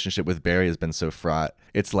his relationship with Barry has been so fraught.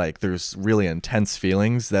 It's like there's really intense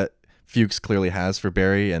feelings that Fuchs clearly has for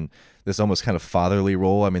Barry, and this almost kind of fatherly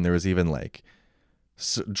role. I mean, there was even like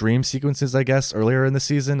dream sequences, I guess, earlier in the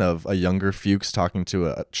season of a younger Fuchs talking to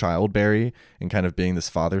a child Barry and kind of being this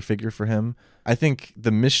father figure for him. I think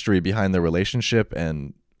the mystery behind the relationship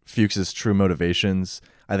and Fuchs's true motivations,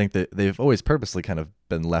 I think that they've always purposely kind of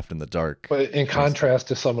been left in the dark. But in contrast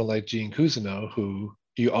to someone like Gene Cousineau, who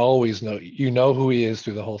you always know who he is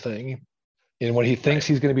through the whole thing. And when he thinks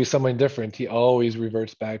he's going to be someone different, he always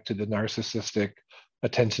reverts back to the narcissistic,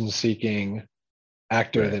 attention-seeking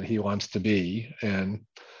actor that he wants to be. And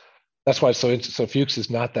that's why so Fuchs is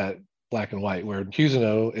not that black and white, where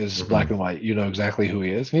Cousineau is black and white. You know exactly who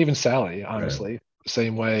he is. And even Sally, honestly,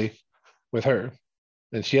 same way with her.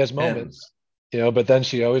 And she has moments, but then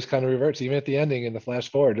she always kind of reverts, even at the ending in the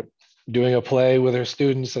flash forward, doing a play with her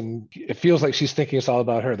students. And it feels like she's thinking it's all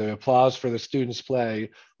about her. The applause for the students' play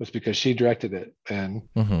was because she directed it. And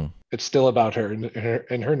it's still about her and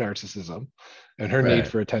her narcissism and her need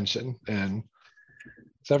for attention. And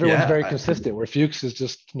so everyone's very consistent, where Fuchs is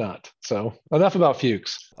just not. So enough about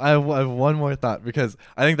Fuchs. I have one more thought, because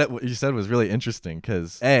I think that what you said was really interesting,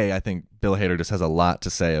 because I think Bill Hader just has a lot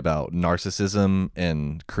to say about narcissism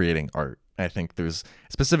and creating art. I think there's,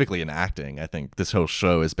 specifically in acting, I think this whole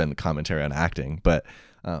show has been commentary on acting, but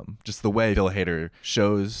just the way Bill Hader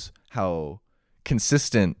shows how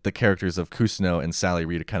consistent the characters of Cousineau and Sally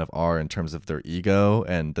Reed kind of are in terms of their ego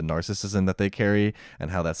and the narcissism that they carry, and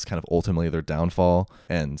how that's kind of ultimately their downfall.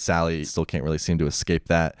 And Sally still can't really seem to escape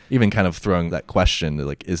that, even kind of throwing that question,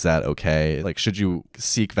 like, is that okay? Like, should you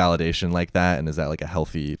seek validation like that? And is that like a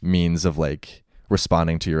healthy means of like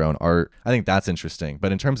responding to your own art? I think that's interesting.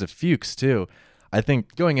 But in terms of Fuchs too, I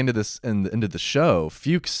think going into this and into the show,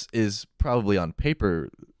 Fuchs is probably on paper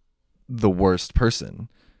the worst person.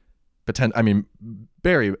 I mean,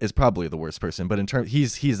 Barry is probably the worst person, but in terms,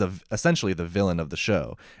 he's essentially the villain of the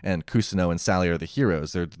show, and Cousineau and Sally are the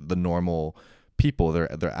heroes. They're the normal people.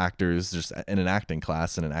 They're actors, just in an acting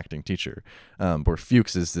class and an acting teacher. Where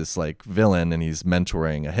Fuchs is this like villain, and he's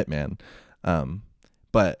mentoring a hitman.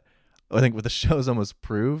 But I think what the show's almost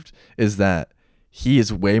proved is that he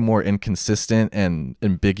is way more inconsistent and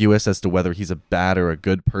ambiguous as to whether he's a bad or a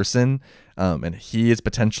good person. And he is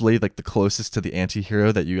potentially like the closest to the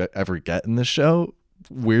anti-hero that you ever get in the show.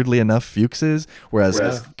 Weirdly enough, Fuchs is. Whereas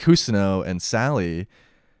Cousineau and Sally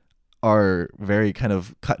are very kind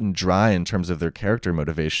of cut and dry in terms of their character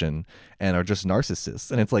motivation and are just narcissists.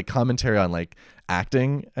 And it's like commentary on like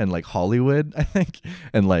acting and like Hollywood, I think,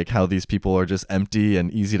 and like how these people are just empty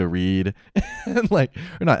and easy to read. And like,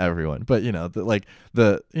 or not everyone, but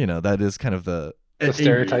that is kind of the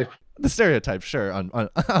stereotype. The stereotype, sure, on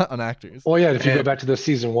on actors. Well, yeah, if you go back to the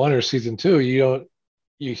season 1 or season 2,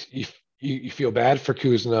 you feel bad for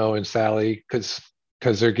Cousineau and Sally because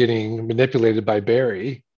they're getting manipulated by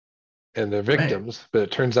Barry and they're victims, but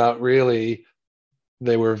it turns out really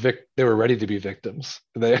they were ready to be victims.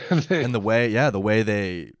 And the way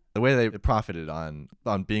they profited on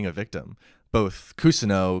being a victim. Both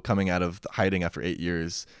Cousineau coming out of hiding after 8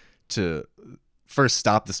 years to first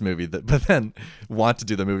stop this movie, but then want to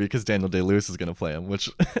do the movie because Daniel Day-Lewis is going to play him, which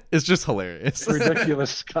is just hilarious.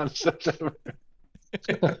 Ridiculous concept ever.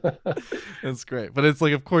 It's great, but it's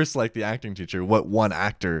like, of course, like the acting teacher, what one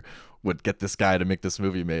actor would get this guy to make this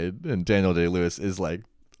movie made, and Daniel Day-Lewis is like,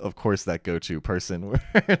 of course, that go-to person where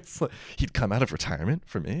it's like, he'd come out of retirement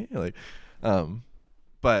for me, like,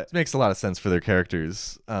 but it makes a lot of sense for their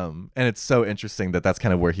characters, and it's so interesting that that's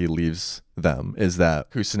kind of where he leaves them, is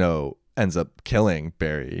that Cousineau ends up killing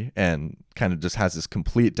Barry and kind of just has this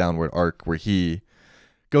complete downward arc where he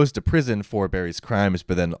goes to prison for Barry's crimes,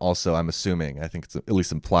 but then also, I'm assuming, I think it's at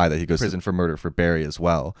least implied that he goes to prison for murder for Barry as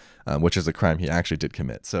well, which is a crime he actually did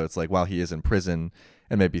commit. So it's like, while he is in prison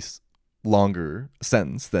and maybe longer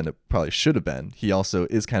sentence than it probably should have been. He also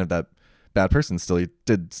is kind of that bad person still. He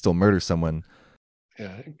did still murder someone.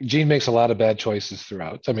 Yeah, Gene makes a lot of bad choices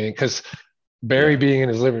throughout. I mean, because Barry Yeah. being in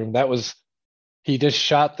his living room, that was he just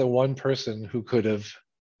shot the one person who could have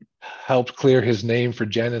helped clear his name for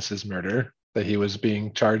Janice's murder that he was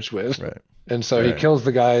being charged with. Right. And so he Right. kills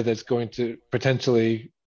the guy that's going to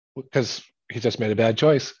potentially, because he just made a bad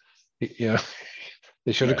choice. They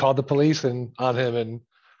should have Right. called the police and on him,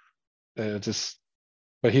 and just,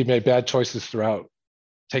 but he made bad choices throughout,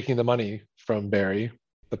 taking the money from Barry,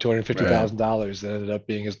 the Right. $250,000 that ended up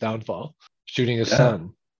being his downfall, shooting his Yeah.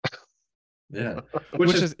 son. Yeah.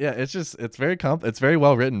 Which is yeah, it's very it's very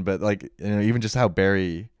well written, but like, even just how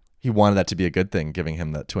Barry, he wanted that to be a good thing, giving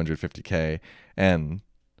him that 250K. And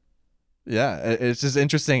yeah, it's just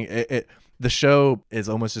interesting. The show is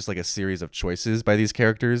almost just like a series of choices by these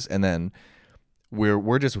characters, and then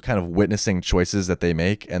we're just kind of witnessing choices that they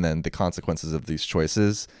make, and then the consequences of these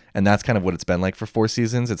choices. And that's kind of what it's been like for 4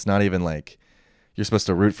 seasons. It's not even like you're supposed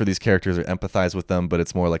to root for these characters or empathize with them, but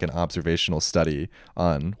it's more like an observational study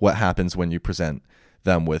on what happens when you present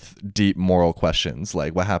them with deep moral questions.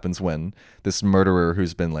 Like, what happens when this murderer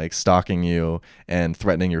who's been like stalking you and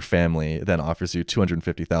threatening your family then offers you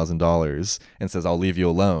 $250,000 and says, "I'll leave you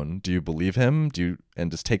alone." Do you believe him? Do you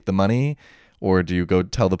and just take the money? Or do you go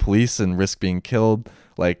tell the police and risk being killed?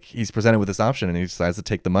 Like, he's presented with this option and he decides to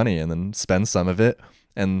take the money and then spend some of it.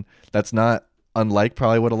 And that's not unlike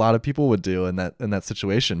probably what a lot of people would do in that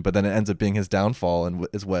situation. But then it ends up being his downfall and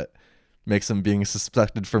is what makes him being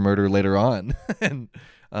suspected for murder later on. And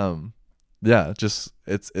yeah, just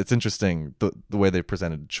it's interesting the way they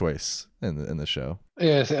presented choice in the show.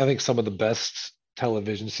 Yeah, I think some of the best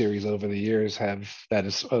television series over the years have that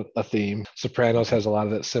as a theme. Sopranos has a lot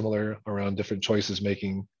of that similar around different choices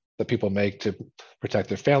making that people make to protect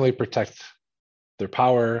their family, protect their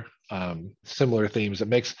power. Similar themes. It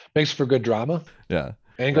makes for good drama. Yeah.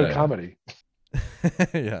 And good Right. comedy.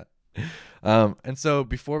 Yeah. And so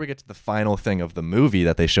before we get to the final thing of the movie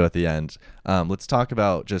that they show at the end, let's talk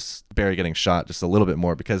about just Barry getting shot just a little bit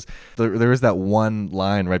more, because there is that one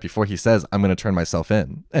line right before he says, "I'm going to turn myself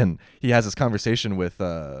in." And he has this conversation with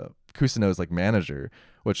Kusino's like manager,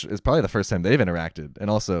 which is probably the first time they've interacted. And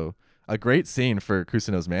also a great scene for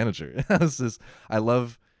Kusino's manager. I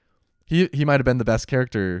love, he might have been the best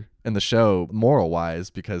character in the show moral wise,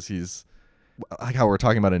 because he's like how we're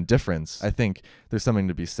talking about indifference. I think there's something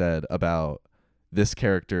to be said about this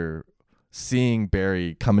character seeing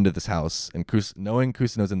Barry come into this house and knowing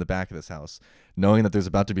Kusino's in the back of this house, knowing that there's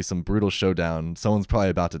about to be some brutal showdown, someone's probably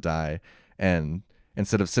about to die, and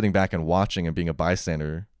instead of sitting back and watching and being a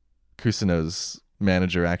bystander, Kusino's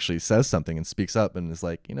manager actually says something and speaks up and is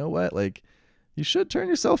like, "You know what? Like, you should turn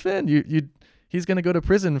yourself in. He's gonna go to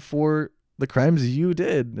prison for the crimes you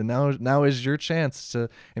did, and now is your chance to."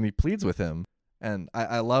 And he pleads with him. And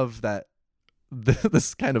I love that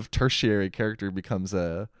this kind of tertiary character becomes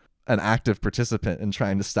an active participant in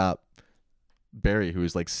trying to stop Barry,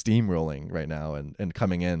 who's like steamrolling right now and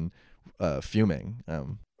coming in fuming.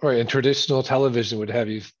 Right. And traditional television would have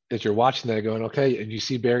you, as you're watching that, going, okay, and you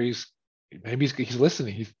see Barry's, maybe he's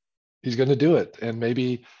listening. He's going to do it, and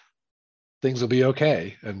maybe things will be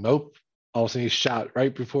okay. And nope, all of a sudden he's shot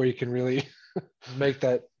right before you can really make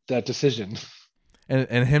that decision.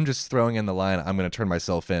 And him just throwing in the line, "I'm going to turn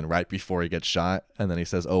myself in," right before he gets shot, and then he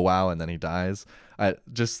says, "Oh wow," and then he dies.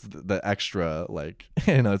 Just the extra, like,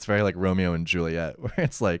 it's very like Romeo and Juliet, where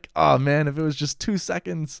it's like, oh man, if it was just 2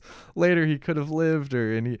 seconds later, he could have lived,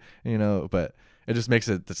 but it just makes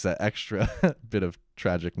it just that extra bit of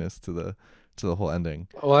tragicness to the whole ending.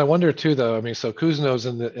 Well, I wonder too, though. I mean, so Kuzno's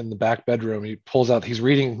in the back bedroom. He pulls out. He's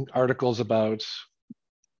reading articles about,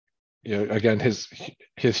 again, his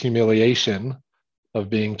humiliation of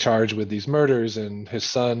being charged with these murders, and his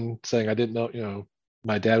son saying, "I didn't know,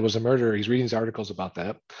 my dad was a murderer." He's reading these articles about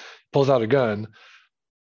that. Pulls out a gun.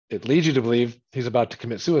 It leads you to believe he's about to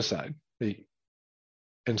commit suicide.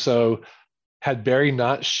 And so, had Barry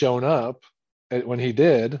not shown up when he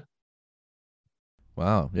did.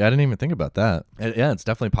 Wow. Yeah, I didn't even think about that. Yeah, it's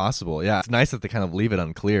definitely possible. Yeah, it's nice that they kind of leave it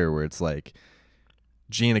unclear, where it's like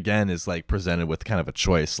Gene again is like presented with kind of a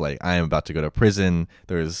choice, like, I am about to go to prison.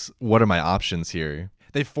 What are my options here?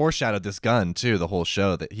 They foreshadowed this gun too the whole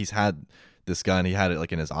show, that he's had this gun. He had it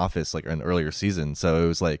like in his office like in an earlier season. So it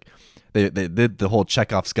was like they did the whole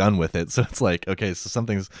Chekhov's gun with it. So it's like, okay, so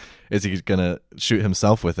is he gonna shoot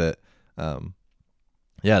himself with it?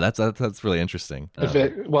 Yeah, that's really interesting.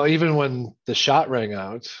 Well, even when the shot rang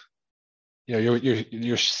out,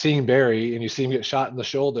 you're seeing Barry and you see him get shot in the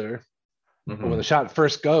shoulder. But when the shot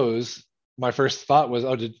first goes, my first thought was,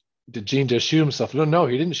 oh, did Gene just shoot himself? No,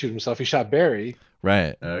 he didn't shoot himself. He shot Barry.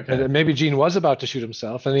 Right. And Okay. then maybe Gene was about to shoot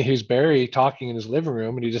himself, and then he's Barry talking in his living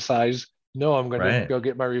room, and he decides, no, I'm going to Right. go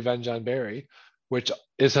get my revenge on Barry, which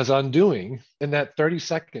is his undoing. In that 30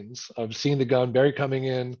 seconds of seeing the gun, Barry coming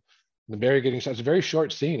in, the Barry getting shot. It's a very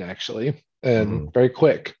short scene actually, and Mhm. very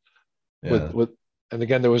quick. Yeah. And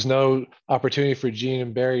again, there was no opportunity for Gene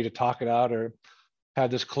and Barry to talk it out or have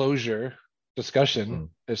this closure discussion. Mhm.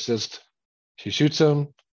 It's just she shoots him.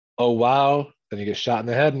 Oh wow! Then he gets shot in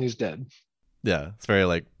the head and he's dead. Yeah. It's very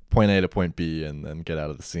like point A to point B and then get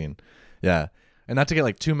out of the scene. Yeah. And not to get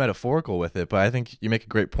like too metaphorical with it, but I think you make a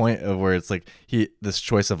great point of where it's like this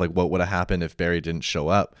choice of like what would have happened if Barry didn't show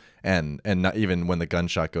up, and not even when the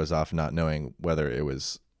gunshot goes off, not knowing whether it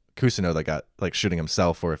was Kusino that got like shooting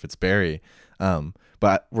himself or if it's Barry.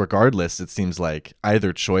 But regardless, it seems like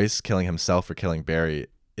either choice, killing himself or killing Barry,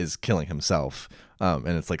 is killing himself. And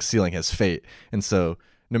it's like sealing his fate. And so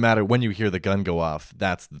no matter when you hear the gun go off,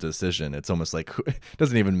 that's the decision. It's almost like it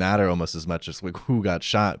doesn't even matter almost as much as like who got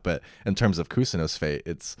shot. But in terms of Kusino's fate,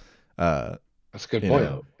 it's That's a good you point.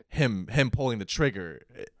 know him pulling the trigger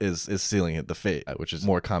is sealing the fate, which is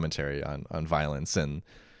more commentary on violence. And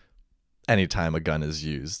anytime a gun is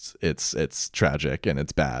used, it's tragic and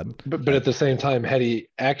it's bad. But at the same time, had he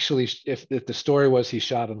actually, if the story was he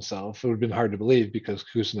shot himself, it would have been hard to believe because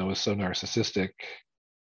Kusino was so narcissistic.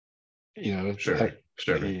 You know, Sure.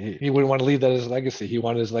 he wouldn't want to leave that as a legacy. He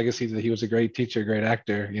wanted his legacy that he was a great teacher, great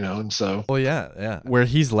actor. You know, and so Well, yeah. Where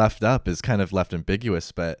he's left up is kind of left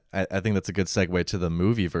ambiguous, but I think that's a good segue to the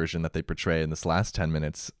movie version that they portray in this last 10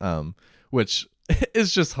 minutes, which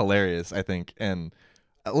is just hilarious, I think. And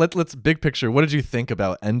let's big picture. What did you think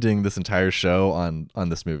about ending this entire show on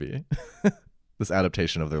this movie, this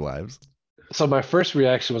adaptation of their lives? so my first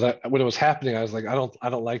reaction was when it was happening, I was like, I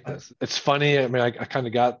don't like this. It's funny. I mean, I kind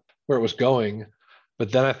of got where it was going,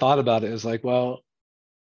 but then I thought about it as like, well,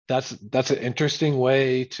 that's an interesting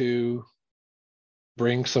way to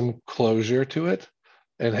bring some closure to it,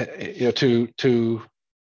 and to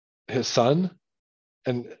his son.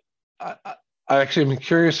 And I actually am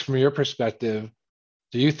curious from your perspective.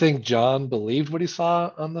 Do you think John believed what he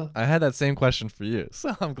saw on the? I had that same question for you,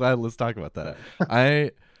 so I'm glad. Let's talk about that.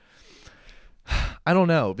 I I don't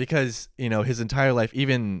know because his entire life,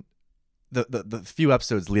 even the few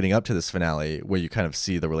episodes leading up to this finale, where you kind of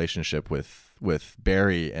see the relationship with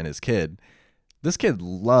Barry and his kid. This kid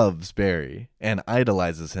loves Barry and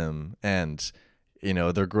idolizes him, and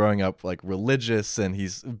they're growing up like religious, and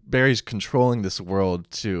Barry's controlling this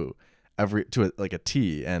world to like a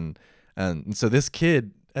T, and so this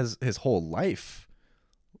kid has his whole life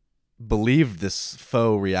believed this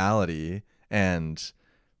faux reality and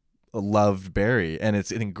loved Barry, and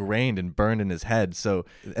it's ingrained and burned in his head. So,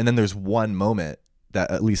 and then there's one moment that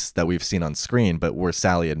at least that we've seen on screen, but where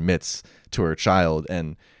Sally admits to her child,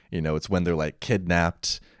 and it's when they're like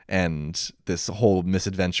kidnapped and this whole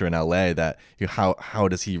misadventure in LA that how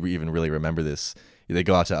does he even really remember this? They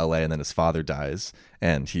go out to LA and then his father dies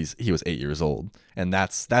and he was 8 years old, and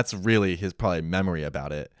that's really his probably memory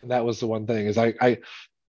about it. And that was the one thing is I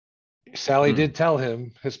Sally did tell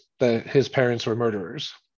him that his parents were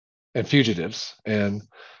murderers and fugitives, and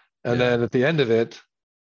then at the end of it,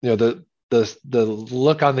 the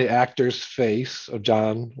look on the actor's face of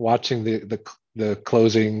John watching the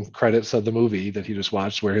closing credits of the movie that he just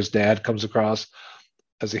watched, where his dad comes across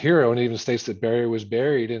as a hero and even states that Barry was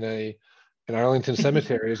buried in Arlington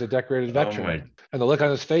Cemetery as a decorated veteran. And the look on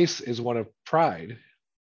his face is one of pride.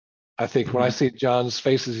 I think when I see John's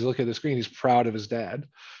face as he's looking at the screen, he's proud of his dad.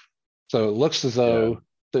 So it looks as though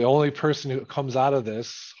the only person who comes out of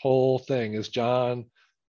this whole thing is John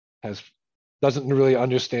doesn't really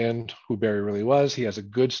understand who Barry really was. He has a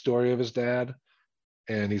good story of his dad,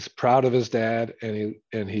 and he's proud of his dad, and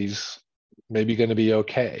he's maybe going to be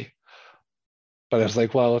okay. But I was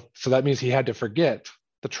like, well, so that means he had to forget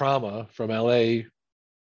the trauma from LA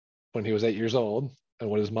when he was 8 years old, and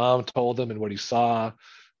what his mom told him, and what he saw,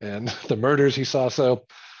 and the murders he saw. So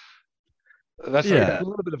that's like a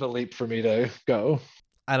little bit of a leap for me to go.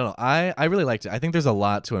 I don't know. I really liked it. I think there's a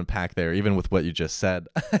lot to unpack there, even with what you just said.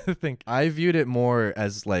 I think I viewed it more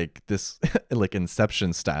as like this like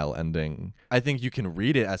Inception style ending. I think you can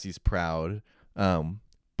read it as he's proud,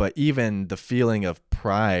 but even the feeling of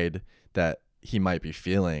pride that he might be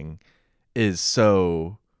feeling is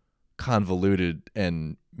so convoluted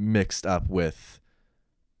and mixed up with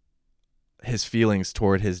his feelings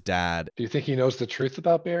toward his dad. Do you think he knows the truth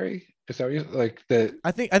about Barry? Is that what you like that?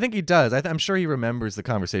 I think he does. I'm sure he remembers the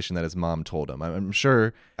conversation that his mom told him. I'm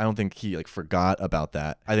sure. I don't think he like forgot about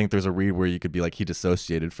that. I think there's a read where you could be like he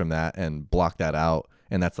dissociated from that and blocked that out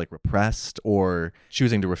and that's like repressed, or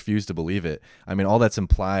choosing to refuse to believe it. I mean, all that's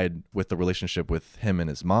implied with the relationship with him and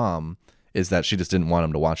his mom is that she just didn't want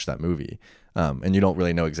him to watch that movie. And you don't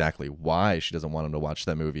really know exactly why she doesn't want him to watch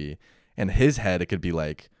that movie. In his head, it could be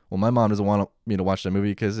like, well, my mom doesn't want me to watch that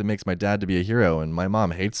movie because it makes my dad to be a hero, and my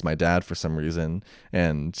mom hates my dad for some reason.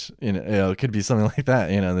 And, it could be something like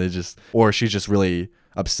that, or she's just really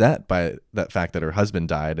upset by that fact that her husband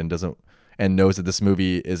died and knows that this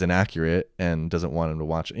movie is inaccurate and doesn't want him to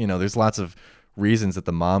watch it. There's lots of reasons that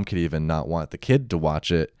the mom could even not want the kid to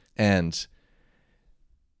watch it. And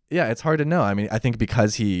yeah, it's hard to know. I mean, I think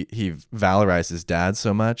because he valorized his dad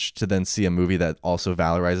so much, to then see a movie that also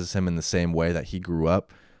valorizes him in the same way that he grew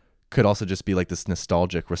up could also just be like this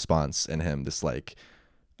nostalgic response in him, this like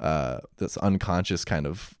this unconscious kind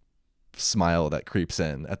of smile that creeps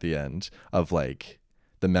in at the end of like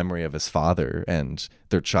the memory of his father and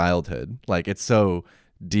their childhood. Like, it's so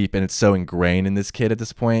deep and it's so ingrained in this kid at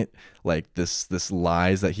this point, like this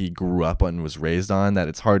lies that he grew up on and was raised on, that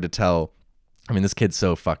it's hard to tell. I mean, this kid's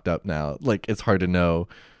so fucked up now. Like, it's hard to know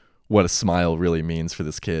what a smile really means for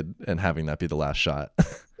this kid, and having that be the last shot.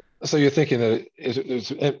 So you're thinking that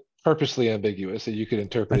it's purposely ambiguous, that you could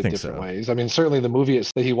interpret it different ways. I mean, certainly the movie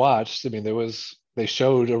that he watched, I mean, they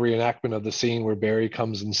showed a reenactment of the scene where Barry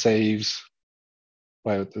comes and saves.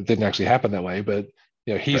 Well, it didn't actually happen that way, but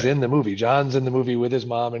he's in the movie. John's in the movie with his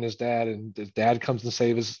mom and his dad, and his dad comes and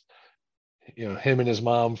saves him and his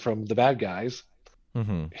mom from the bad guys.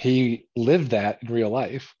 Mm-hmm. He lived that in real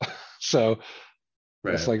life. So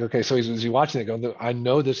it's like, okay, so is he watching it going, I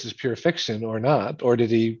know this is pure fiction or not? Or did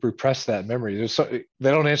he repress that memory? They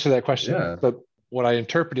don't answer that question. Yeah. But what I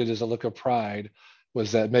interpreted as a look of pride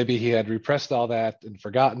was that maybe he had repressed all that and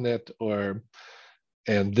forgotten it,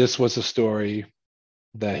 and this was a story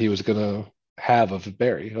that he was going to have of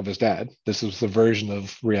Barry, of his dad. This was the version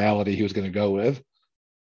of reality he was going to go with.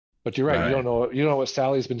 But you're right. You don't know what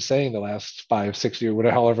Sally's been saying the last 5-6 years,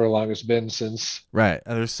 whatever, however long it's been since. Right.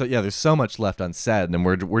 And there's so much left unsaid, and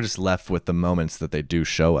we're just left with the moments that they do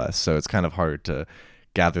show us. So it's kind of hard to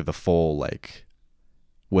gather the full, like,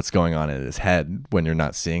 what's going on in his head when you're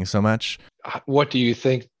not seeing so much. What do you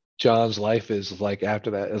think John's life is like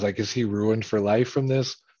after that? Is he ruined for life from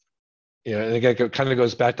this? And again, it kind of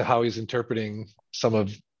goes back to how he's interpreting some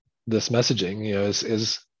of this messaging.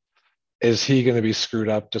 Is he going to be screwed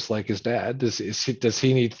up just like his dad? Does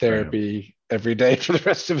he need therapy every day for the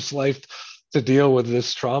rest of his life to deal with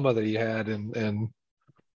this trauma that he had? And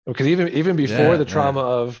because even before the trauma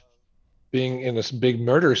of being in this big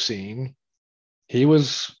murder scene, he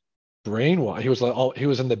was brainwashed. He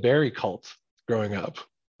was in the Barry cult growing up,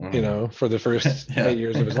 for the first 8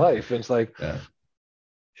 years of his life. And it's like,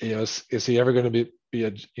 is he ever going to be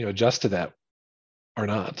adjust to that or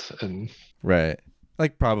not? And right.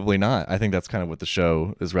 Like, probably not. I think that's kind of what the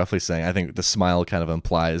show is roughly saying. I think the smile kind of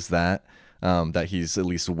implies that he's at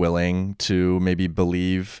least willing to maybe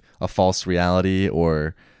believe a false reality,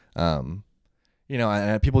 or,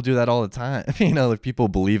 people do that all the time. Like, people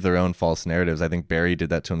believe their own false narratives. I think Barry did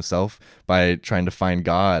that to himself by trying to find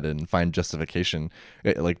God and find justification.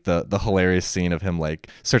 Like the hilarious scene of him like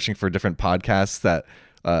searching for different podcasts that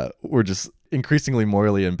were just increasingly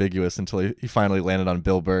morally ambiguous until he finally landed on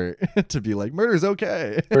Bill Burr to be like, murder's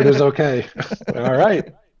okay. Murder's okay. All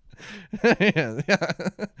right. yeah.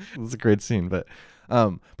 It was a great scene, but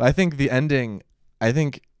I think the ending, I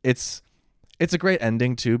think it's a great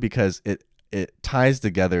ending too, because it ties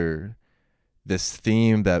together this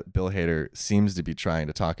theme that Bill Hader seems to be trying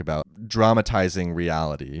to talk about, dramatizing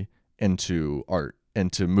reality into art,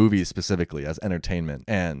 into movies specifically as entertainment,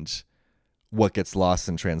 and what gets lost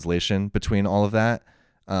in translation between all of that.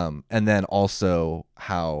 And then also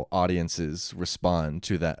how audiences respond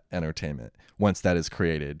to that entertainment. Once that is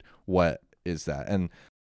created, what is that? And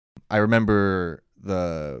I remember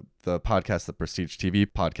the podcast, the Prestige TV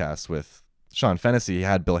podcast with Sean Fennessy, he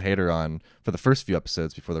had Bill Hader on for the first few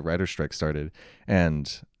episodes before the writer's strike started.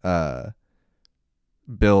 And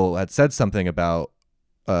Bill had said something about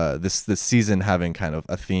this season having kind of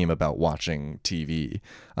a theme about watching TV.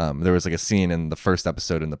 There was like a scene in the first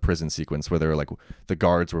episode in the prison sequence where they were like, the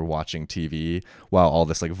guards were watching TV while all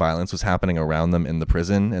this like violence was happening around them in the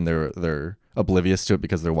prison, and they're oblivious to it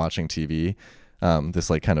because they're watching TV. This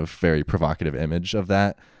like kind of very provocative image of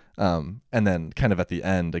that. And then kind of at the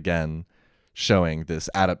end again, showing this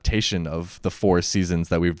adaptation of the 4 seasons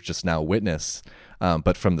that we've just now witnessed,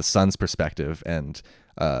 but from the son's perspective, and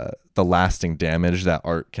the lasting damage that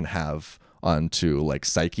art can have onto like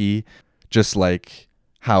psyche, just like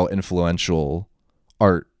how influential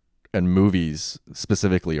art and movies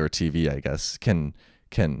specifically, or TV, I guess, can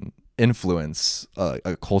influence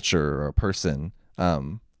a culture or a person.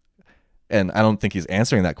 And I don't think he's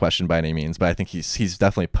answering that question by any means, but I think he's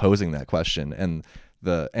definitely posing that question. And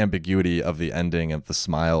the ambiguity of the ending of the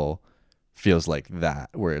smile feels like that,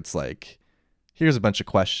 where it's like, here's a bunch of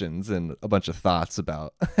questions and a bunch of thoughts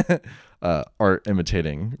about art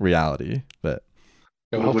imitating reality. But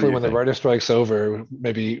hopefully when the writer strike's over,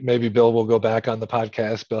 maybe Bill will go back on the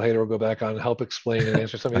podcast. Bill Hader will go back on and help explain and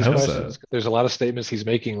answer some of these questions. So. There's a lot of statements he's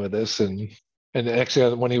making with this, and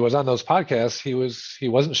actually when he was on those podcasts, he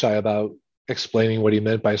wasn't shy about explaining what he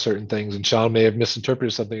meant by certain things. And Sean may have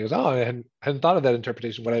misinterpreted something as, oh, I hadn't thought of that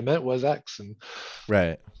interpretation. What I meant was X. And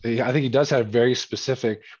right. I think he does have very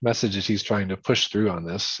specific messages he's trying to push through on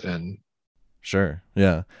this. And sure,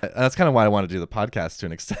 yeah, that's kind of why I want to do the podcast to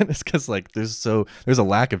an extent, is because like there's a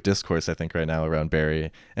lack of discourse, I think, right now around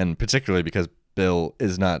Barry, and particularly because Bill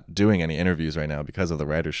is not doing any interviews right now because of the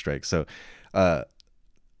writer's strike. So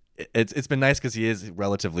it's been nice because he is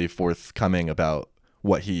relatively forthcoming about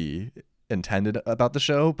what he intended about the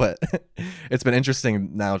show, but it's been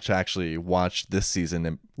interesting now to actually watch this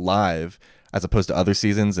season live as opposed to other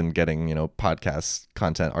seasons, and getting, podcast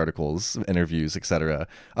content, articles, interviews, etc.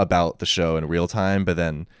 about the show in real time. But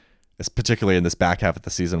then, particularly in this back half of the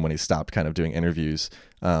season when he stopped kind of doing interviews,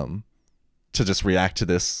 to just react to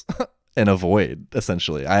this in a void,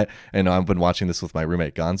 essentially. I've been watching this with my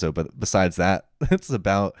roommate Gonzo, but besides that, it's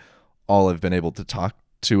about all I've been able to talk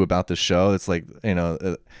to about the show. It's like,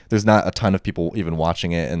 there's not a ton of people even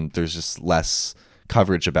watching it, and there's just less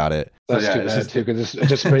coverage about it. That's too bad too, because it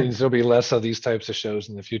just means there'll be less of these types of shows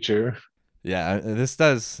in the future. Yeah, this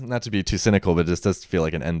does, not to be too cynical, but it just does feel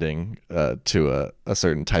like an ending to a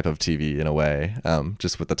certain type of TV in a way,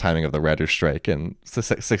 just with the timing of the writer's strike and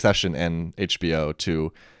Succession and HBO,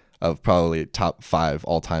 two of probably top 5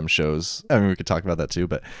 all-time shows. I mean, we could talk about that too,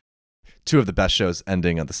 but 2 of the best shows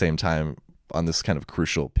ending at the same time on this kind of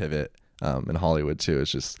crucial pivot in Hollywood too.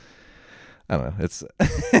 It's just, I don't know.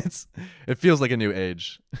 It feels like a new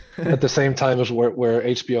age. At the same time as where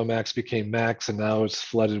HBO Max became Max, and now it's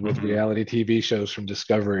flooded with reality TV shows from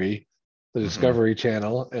Discovery, the Discovery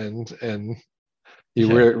Channel, and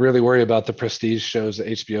you really worry about the prestige shows that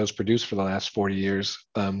HBO's produced for the last 40 years.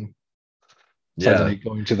 Suddenly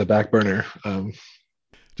going to the back burner.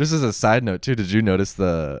 Just as a side note too, did you notice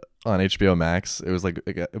on HBO Max, it was like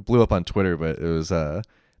it blew up on Twitter, but it was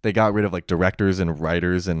they got rid of like directors and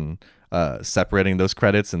writers and separating those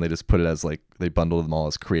credits, and they just put it as like, they bundled them all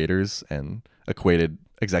as creators and equated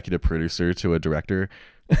executive producer to a director.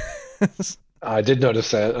 I did notice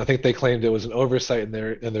that. I think they claimed it was an oversight, and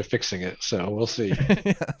they're fixing it. So we'll see.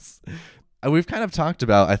 Yes. We've kind of talked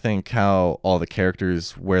about, I think, how all the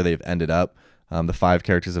characters, where they've ended up. The 5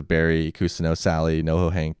 characters of Barry, Cousineau, Sally,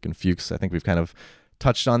 NoHo, Hank, and Fuchs. I think we've kind of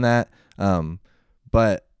touched on that.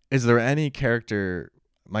 But is there any character,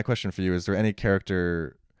 my question for you, is there any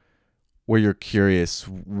character where you're curious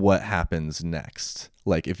what happens next?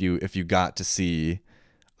 Like if you got to see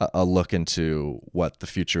a look into what the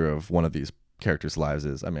future of one of these characters' lives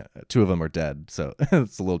is. I mean, 2 of them are dead, so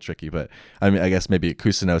it's a little tricky, but I mean, I guess maybe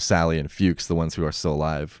Cousineau, Sally, and Fuchs, the ones who are still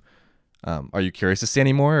alive. Are you curious to see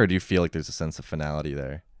any more, or do you feel like there's a sense of finality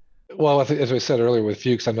there? Well, I think, as I said earlier with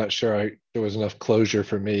Fuchs, I'm not sure there was enough closure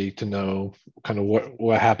for me to know kind of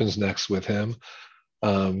what happens next with him.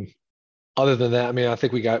 Other than that, I mean, I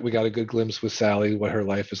think we got a good glimpse with Sally, what her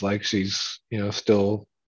life is like. She's, still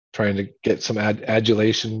trying to get some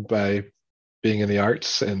adulation by being in the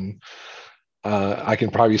arts, and I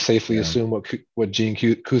can probably safely assume what Gene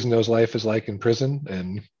Cousineau's life is like in prison.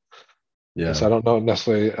 And so I don't know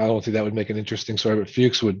necessarily. I don't think that would make an interesting story. But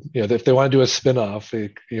Fuchs would, if they want to do a spinoff,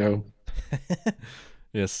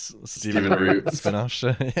 Yes, Stephen Root spinoff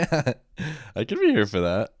show. Yeah, I could be here for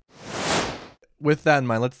that. With that in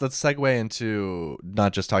mind, let's segue into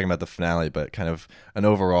not just talking about the finale, but kind of an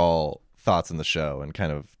overall thoughts on the show and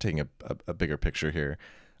kind of taking a bigger picture here.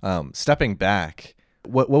 Stepping back,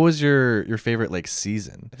 what was your favorite like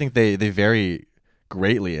season? I think they vary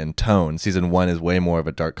greatly in tone. Season 1 is way more of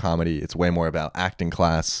a dark comedy. It's way more about acting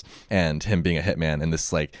class and him being a hitman, and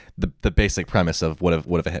this like the basic premise of what if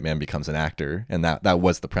a hitman becomes an actor, and that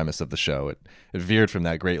was the premise of the show. It veered from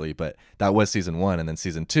that greatly, but that was season 1, and then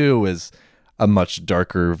season 2 is a much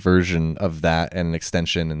darker version of that and an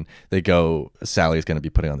extension, and Sally's going to be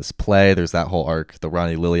putting on this play. There's that whole arc. The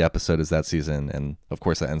Ronnie Lily episode is that season, and of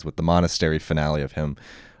course that ends with the monastery finale of him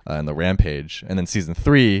and the rampage. And then season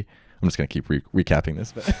 3, I'm just going to keep recapping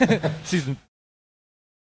this, but season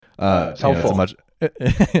it's helpful.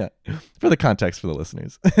 For the context for the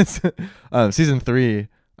listeners. Season 3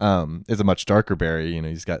 is a much darker Barry.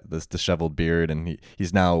 He's got this disheveled beard, and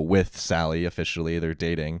he's now with Sally officially. They're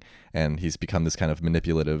dating, and he's become this kind of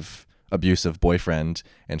manipulative abusive boyfriend,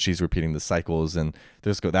 and she's repeating the cycles, and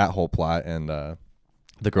there's that whole plot. And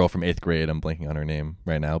the girl from 8th grade, I'm blanking on her name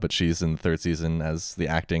right now, but she's in the 3rd season as the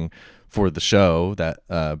acting for the show that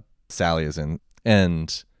Sally is in.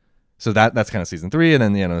 And so that's kind of season 3,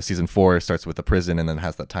 and then season 4 starts with the prison and then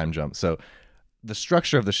has that time jump. So the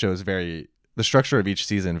structure of the show is the structure of each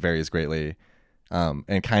season varies greatly,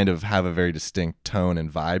 and kind of have a very distinct tone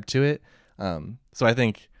and vibe to it. So I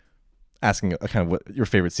think asking kind of what your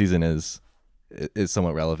favorite season is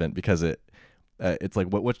somewhat relevant, because it's like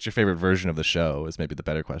what's your favorite version of the show is maybe the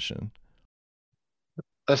better question.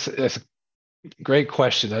 That's a great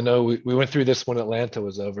question. I know we went through this when Atlanta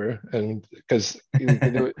was over, and because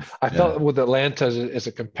I felt with Atlanta as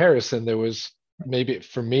a comparison, there was maybe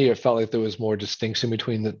for me it felt like there was more distinction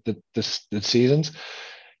between the seasons.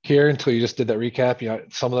 Here, until you just did that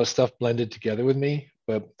recap, some of that stuff blended together with me.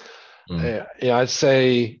 But I'd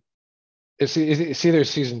say it's either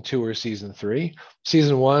season 2 or season 3.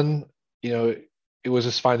 Season 1, it was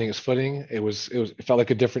just finding its footing. It felt like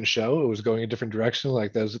a different show. It was going a different direction.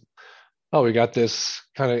 Like we got this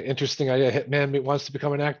kind of interesting idea. Hitman wants to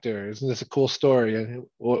become an actor. Isn't this a cool story? And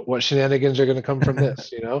what shenanigans are going to come from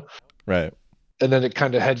this? Right. And then it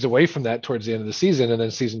kind of heads away from that towards the end of the season. And then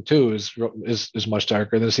season 2 is much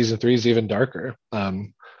darker. And then season 3 is even darker.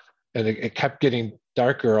 And it kept getting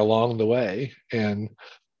darker along the way. And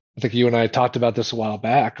I think you and I talked about this a while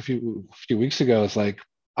back, a few weeks ago. It's like,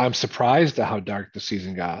 I'm surprised at how dark the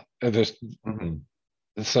season got. And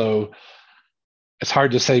so it's hard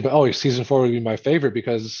to say, but season 4 would be my favorite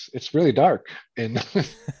because it's really dark. And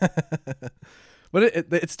but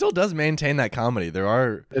it still does maintain that comedy. There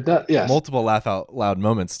are multiple laugh out loud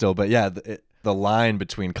moments still, but the line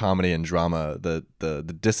between comedy and drama,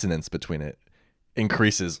 the dissonance between it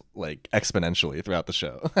increases like exponentially throughout the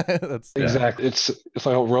show. Exactly. It's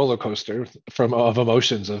like a roller coaster of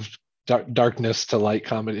emotions, of darkness to light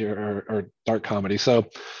comedy or dark comedy. So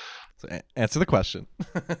answer the question.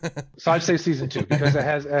 So I'd say season 2 because it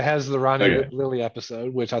has the Ronnie Lily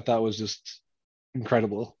episode, which I thought was just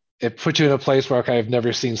incredible. It put you in a place where I've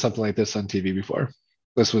never seen something like this on TV before.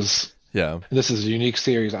 This is a unique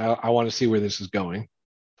series. I want to see where this is going.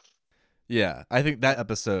 Yeah, I think that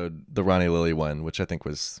episode, the Ronnie Lily one, which I think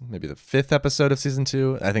was maybe the 5th episode of season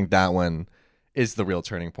 2, I think that one is the real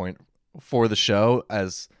turning point for the show,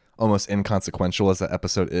 as almost inconsequential as that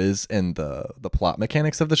episode is in the plot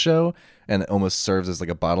mechanics of the show, and it almost serves as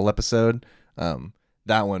like a bottle episode.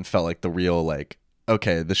 That one felt like the real, like,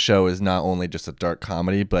 okay, the show is not only just a dark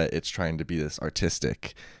comedy, but it's trying to be this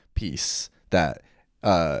artistic piece that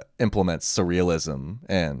implements surrealism,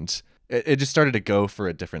 and it just started to go for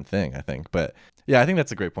a different thing, I think. But yeah, I think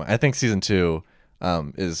that's a great point. I think season 2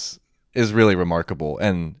 is really remarkable,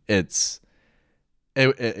 and it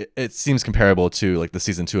seems comparable to like the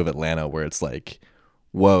season 2 of Atlanta, where it's like,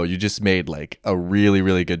 whoa, you just made like a really,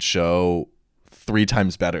 really good show 3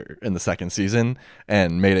 times better in the second season,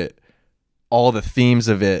 and made it, all the themes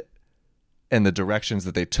of it and the directions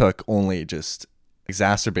that they took only just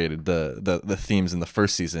exacerbated the themes in the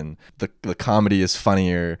first season. The comedy is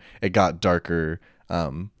funnier, it got darker,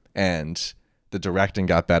 and the directing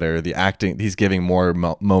got better. The acting, he's giving more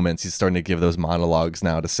moments. He's starting to give those monologues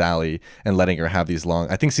now to Sally and letting her have these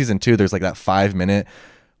long. I think season 2, there's like that 5-minute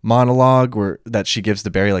monologue that she gives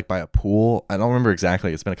to Barry, like by a pool. I don't remember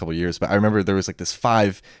exactly. It's been a couple of years, but I remember there was like this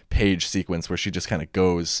 5-page sequence where she just kind of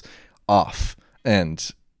goes off,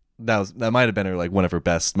 and that might have been her like one of her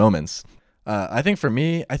best moments. I think for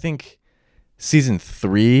me, season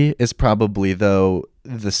 3 is probably though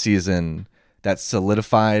the season that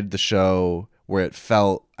solidified the show, where it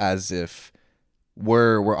felt as if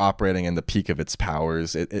we're operating in the peak of its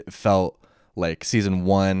powers. It felt like season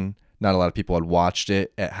 1, not a lot of people had watched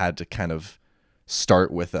it. It had to kind of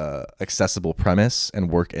start with a accessible premise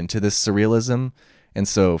and work into this surrealism. And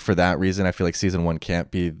so for that reason, I feel like season 1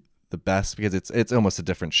 can't be the best, because it's almost a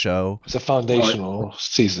different show. It's a foundational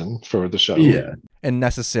season for the show. Yeah. And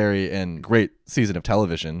necessary and great season of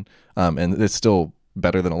television. And it's still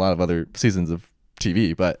better than a lot of other seasons of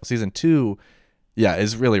TV. But season 2,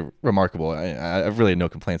 is really remarkable. I have really no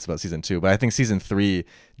complaints about season 2, but I think season 3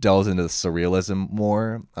 delves into the surrealism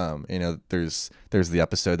more. There's the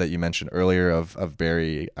episode that you mentioned earlier of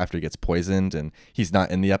Barry after he gets poisoned, and he's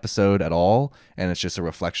not in the episode at all, and it's just a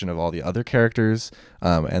reflection of all the other characters.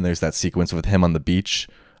 And there's that sequence with him on the beach,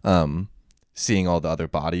 seeing all the other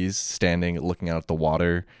bodies standing, looking out at the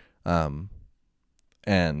water, and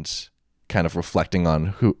kind of reflecting on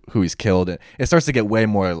who he's killed. It starts to get way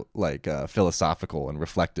more like philosophical and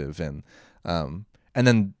reflective, and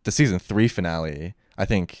then the season 3 finale, I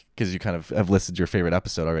think because you kind of have listed your favorite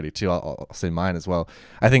episode already too. I'll say mine as well.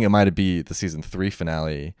 I think it might be the season 3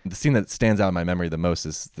 finale. The scene that stands out in my memory the most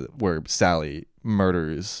is where Sally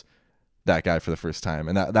murders that guy for the first time,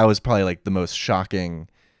 and that was probably like the most shocking,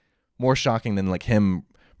 more shocking than like him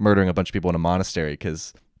murdering a bunch of people in a monastery,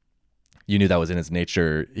 because you knew that was in his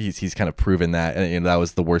nature. He's kind of proven that, and you know, that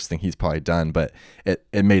was the worst thing he's probably done. But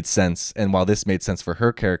it made sense, and while this made sense for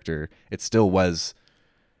her character, it still was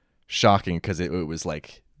shocking because it was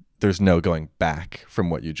like there's no going back from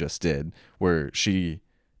what you just did, where she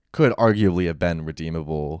could arguably have been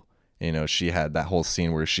redeemable. You know, she had that whole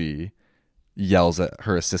scene where she yells at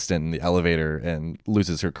her assistant in the elevator and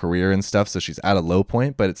loses her career and stuff, so she's at a low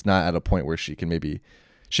point, but it's not at a point where she can maybe,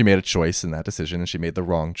 she made a choice in that decision and she made the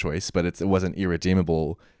wrong choice, but it wasn't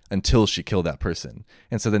irredeemable until she killed that person.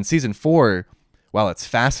 And so then season 4, while it's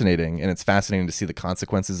fascinating, and it's fascinating to see the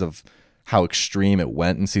consequences of how extreme it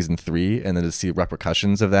went in season 3, and then to see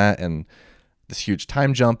repercussions of that and this huge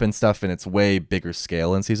time jump and stuff, and it's way bigger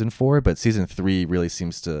scale in season 4, but season 3 really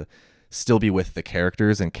seems to still be with the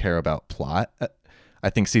characters and care about plot. I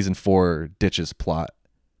think season 4 ditches plot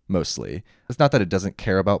mostly. It's not that it doesn't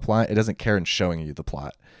care about plot, it doesn't care in showing you the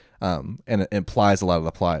plot. And it implies a lot of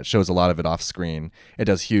the plot. It shows a lot of it off screen. It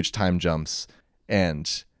does huge time jumps,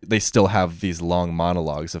 and they still have these long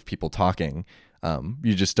monologues of people talking.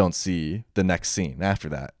 You just don't see the next scene after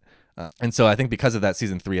that. And so I think because of that,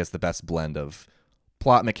 season 3 has the best blend of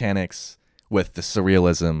plot mechanics with the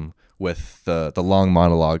surrealism, with the long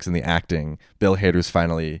monologues and the acting. Bill Hader's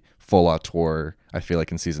finally full auteur, I feel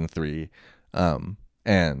like, in season 3.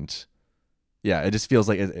 And yeah, it just feels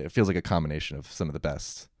like it feels like a combination of some of the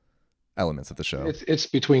best elements of the show. It's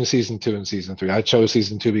between season 2 and season 3. I chose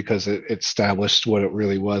season 2 because it established what it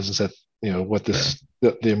really was, and said, you know, what this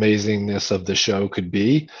the amazingness of the show could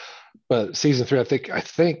be. But season 3, I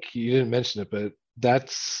think you didn't mention it, but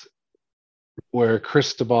that's where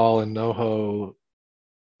Cristobal and Noho,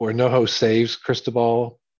 where Noho saves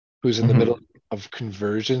Cristobal, who's in the middle of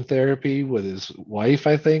conversion therapy with his wife,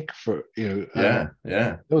 I think. For, you know,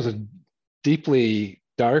 yeah. it was a deeply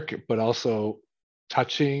dark but also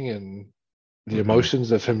touching, and the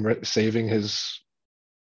emotions of him saving his,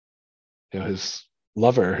 you know, his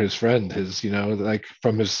lover, his friend, his, you know, like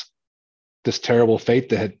from this terrible fate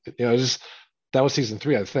that had, you know, just, that was season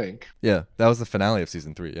 3, I think. Yeah, that was the finale of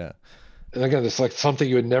season 3. Yeah. And again, it's like something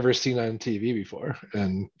you had never seen on TV before,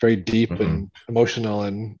 and very deep and emotional,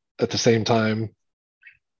 and at the same time,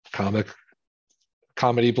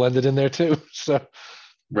 comedy blended in there too. So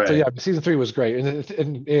yeah, season 3 was great,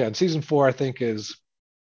 and yeah, and season 4 I think it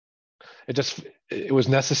was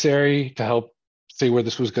necessary to help see where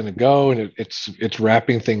this was going to go, and it's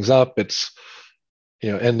wrapping things up. It's,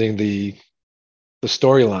 you know, ending the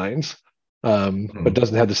storylines, but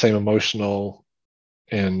doesn't have the same emotional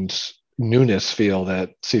and newness feel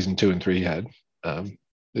that season 2 and 3 had.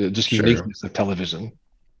 Just uniqueness of television.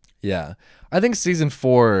 Yeah, I think season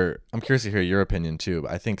 4, I'm curious to hear your opinion too,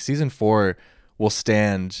 but I think season 4 will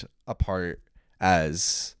stand apart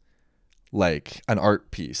as like an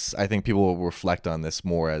art piece. I think people will reflect on this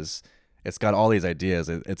more as, it's got all these ideas.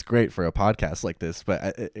 It's great for a podcast like this,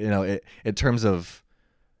 but you know, in terms of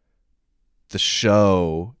the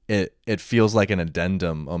show, it feels like an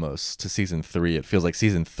addendum almost to season 3. It feels like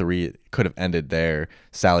season 3 could have ended there.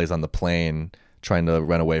 Sally's on the plane trying to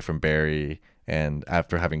run away from Barry, and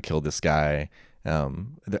after having killed this guy,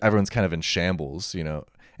 everyone's kind of in shambles, you know.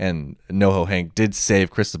 And NoHo Hank did save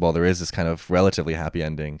Cristobal. There is this kind of relatively happy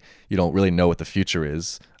ending. You don't really know what the future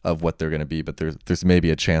is of what they're going to be, but there's maybe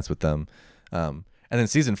a chance with them. And then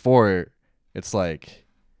season 4, it's like,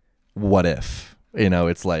 what if? You know,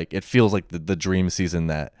 it's like, it feels like the dream season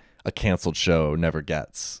that a canceled show never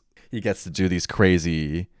gets. He gets to do these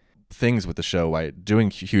crazy things with the show, right? Doing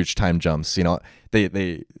huge time jumps. You know,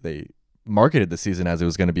 they marketed the season as it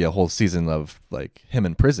was going to be a whole season of like him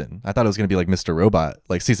in prison. I thought it was going to be like Mr. Robot,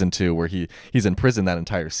 like season 2, where he's in prison that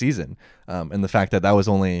entire season. And the fact that was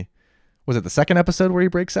only, was it the second episode where he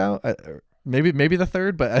breaks out? Maybe the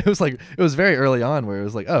third, but it was very early on where it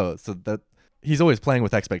was like, oh, so that he's always playing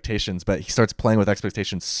with expectations, but he starts playing with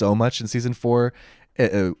expectations so much in season 4,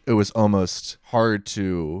 it was almost hard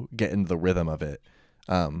to get into the rhythm of it.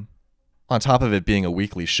 On top of it being a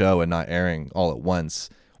weekly show and not airing all at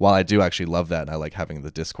once, while I do actually love that and I like having the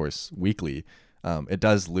discourse weekly, it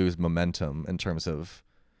does lose momentum in terms of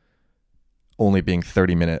only being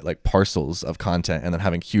 30-minute like parcels of content and then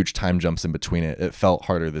having huge time jumps in between it. It felt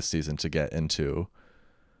harder this season to get into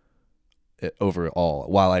it overall,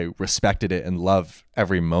 while I respected it and love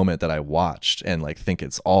every moment that I watched and like think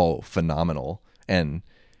it's all phenomenal and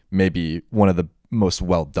maybe one of the most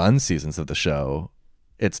well done seasons of the show.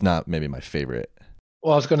 it's not maybe my favorite.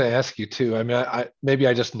 Well, I was going to ask you too. I mean, I maybe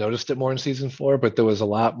I just noticed it more in season 4, but there was a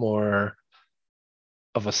lot more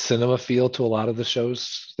of a cinema feel to a lot of the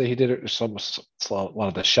shows that he did. A lot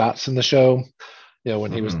of the shots in the show.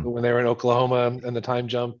 When they were in Oklahoma and the time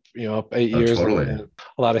jump, up 8 years, totally. and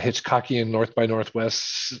a lot of Hitchcockian North by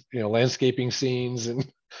Northwest, landscaping scenes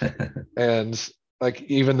and like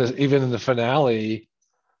even in the finale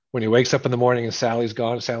when he wakes up in the morning and Sally's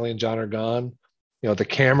gone, Sally and John are gone. The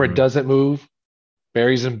camera doesn't move.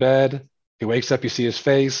 Barry's in bed. He wakes up. You see his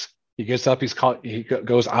face. He gets up. He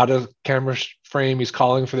goes out of camera frame. He's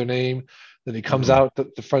calling for their name. Then he comes out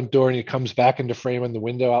the front door and he comes back into frame on the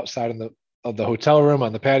window outside of the hotel room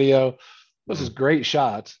on the patio. This is great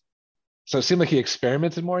shots. So it seemed like he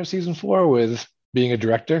experimented more in season 4 with being a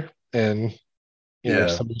director and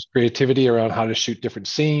some of his creativity around how to shoot different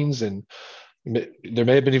scenes, and there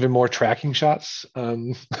may have been even more tracking shots.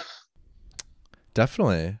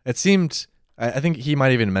 Definitely. It seemed, I think he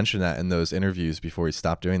might even mention that in those interviews before he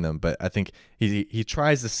stopped doing them, but I think he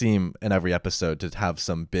tries to seem in every episode to have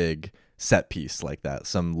some big set piece like that,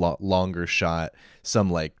 some longer shot,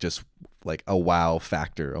 some like just like a wow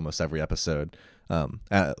factor almost every episode.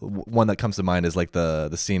 One that comes to mind is like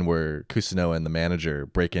the scene where Kusuno and the manager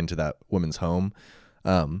break into that woman's home.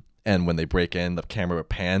 And when they break in, the camera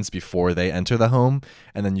pans before they enter the home,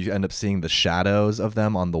 and then you end up seeing the shadows of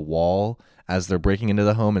them on the wall as they're breaking into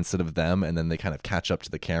the home instead of them, and then they kind of catch up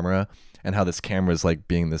to the camera, and how this camera is like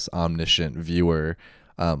being this omniscient viewer,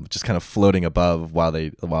 just kind of floating above while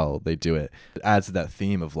they do it. It adds to that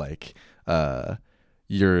theme of like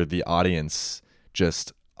you're the audience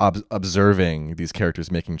just observing these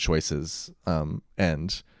characters making choices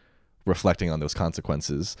and reflecting on those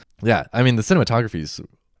consequences. Yeah, I mean the cinematography is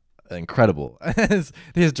incredible.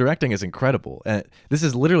 His directing is incredible, and this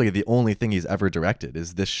is literally the only thing he's ever directed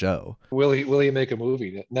is this show. Will he make a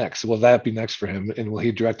movie next? Will that be next for him, and will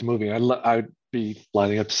he direct a movie? I'd be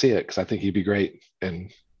lining up to see it because I think he'd be great.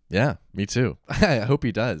 And yeah, me too. I hope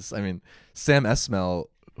he does. I mean, Sam Esmail,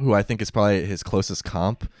 who I think is probably his closest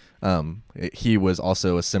comp, he was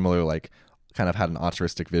also a similar, like, kind of had an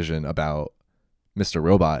altruistic vision about Mr.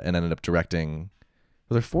 Robot and ended up directing.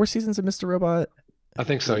 Were there 4 seasons of Mr. Robot? I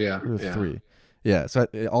think so, yeah. 3. Yeah, so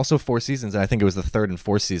also 4 seasons, and I think it was the 3rd and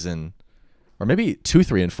 4th season, or maybe 2,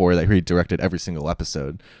 3, and 4 that he directed every single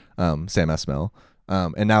episode, Sam Esmail.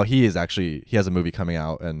 And now he has a movie coming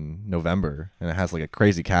out in November, and it has like a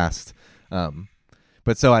crazy cast.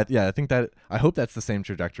 But so I think that I hope that's the same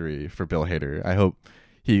trajectory for Bill Hader. I hope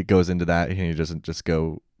he goes into that and he doesn't just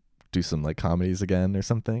go do some like comedies again or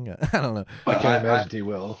something. I don't know. I can't imagine he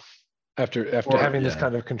will. After having this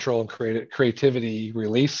kind of control and creativity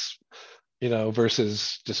release,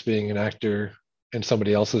 versus just being an actor in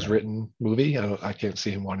somebody else's written movie. I can't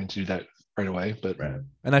see him wanting to do that right away. But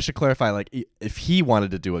and I should clarify, like, if he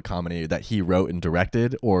wanted to do a comedy that he wrote and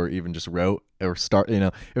directed, or even just wrote or start,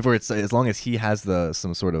 if it's as long as he has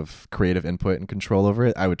some sort of creative input and control over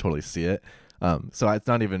it, I would totally see it. So it's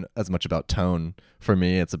not even as much about tone for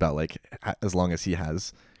me. It's about like as long as he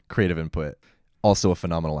has creative input. Also a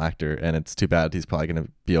phenomenal actor, and it's too bad he's probably going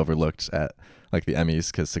to be overlooked at like the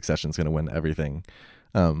Emmys because Succession's going to win everything,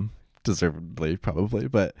 deservedly probably.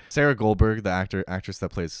 But Sarah Goldberg, the actress that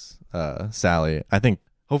plays Sally, I think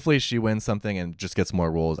hopefully she wins something and just gets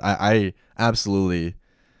more roles. I absolutely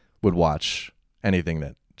would watch anything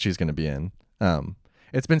that she's going to be in.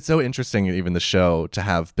 It's been so interesting, even the show, to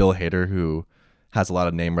have Bill Hader, who has a lot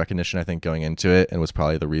of name recognition, I think, going into it, and was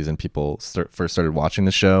probably the reason people first started watching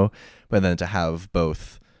the show. But then to have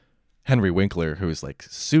both Henry Winkler, who's like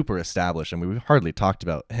super established, and we've hardly talked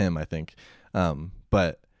about him, I think.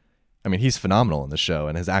 But I mean, he's phenomenal in the show,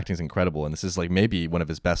 and his acting is incredible. And this is like maybe one of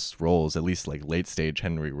his best roles, at least like late stage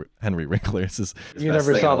Henry Winkler. You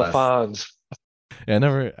never saw the Fonz.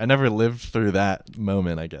 Yeah, I never lived through that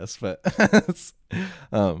moment, I guess, but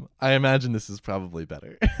I imagine this is probably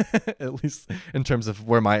better, at least in terms of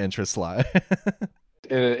where my interests lie.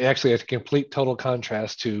 And actually, it's a complete total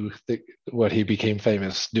contrast to what he became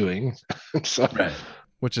famous doing. So. Right.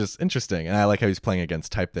 Which is interesting, and I like how he's playing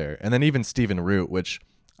against type there. And then even Stephen Root, which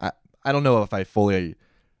I don't know if I fully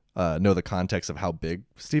know the context of how big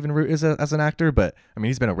Stephen Root is as an actor, but I mean,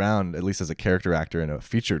 he's been around at least as a character actor and a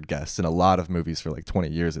featured guest in a lot of movies for like 20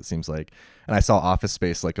 years, it seems like. And I saw Office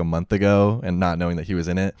Space like a month ago and not knowing that he was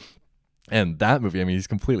in it. And that movie, I mean, he's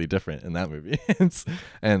completely different in that movie.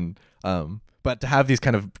 But to have these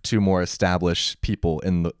kind of 2 more established people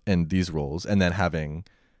in these roles, and then having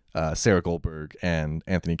Sarah Goldberg and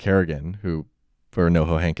Anthony Carrigan, who for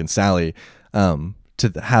NoHo Hank and Sally,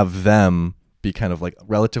 to have them be kind of like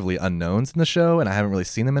relatively unknowns in the show, and I haven't really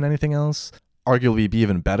seen them in anything else. arguably be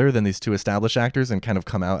even better than these two established actors and kind of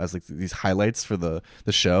come out as like these highlights for the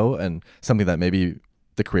show, and something that maybe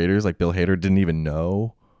the creators like Bill Hader didn't even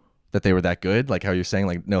know that they were that good. Like how you're saying,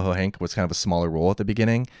 like NoHo Hank was kind of a smaller role at the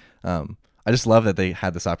beginning. I just love that they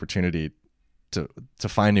had this opportunity to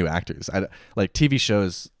find new actors. Like TV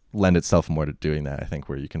shows lend itself more to doing that, I think,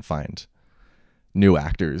 where you can find new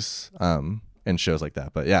actors in shows like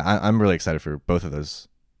that. But yeah, I'm really excited for both of those,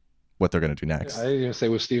 what they're going to do next. I even say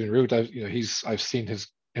with Stephen Root, I've seen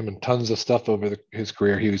him in tons of stuff over his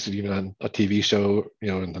career. He was even on a TV show,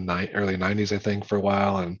 in the early '90s, I think, for a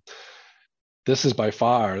while. And this is by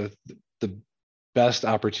far the best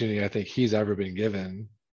opportunity I think he's ever been given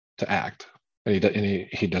to act. And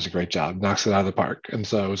he does a great job, knocks it out of the park. And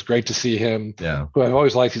so it was great to see him. Yeah, who I've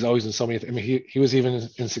always liked. He's always in so many. I mean, he was even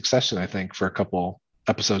in Succession, I think, for a couple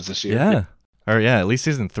episodes this year. Yeah, or yeah, at least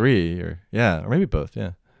season 3, or maybe both.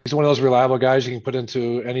 Yeah, he's one of those reliable guys you can put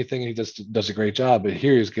into anything, and he just does a great job. But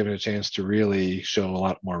here he's given a chance to really show a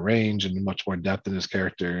lot more range and much more depth in his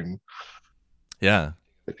character, and yeah,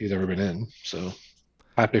 that he's ever been in. So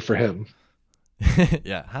happy for him.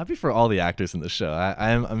 yeah, happy for all the actors in the show.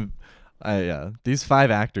 These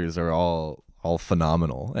 5 actors are all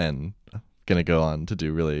phenomenal and gonna go on to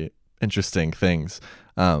do really interesting things.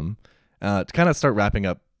 To kind of start wrapping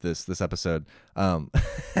up this episode, because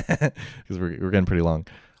we're getting pretty long.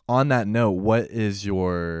 On that note, what is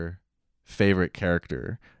your favorite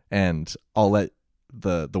character? And I'll let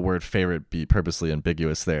the word favorite be purposely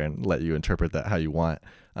ambiguous there and let you interpret that how you want.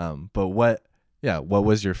 But what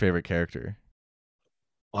was your favorite character?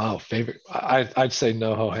 Wow, favorite. I'd say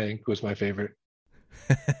NoHo Hank was my favorite.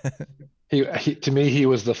 he to me, he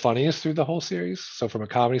was the funniest through the whole series. So from a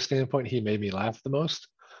comedy standpoint, he made me laugh the most.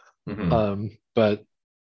 Mm-hmm. But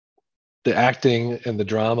the acting and the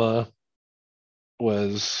drama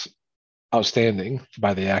was outstanding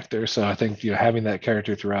by the actor. So I think having that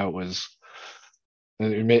character throughout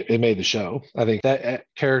it made the show. I think that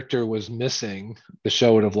character was missing. The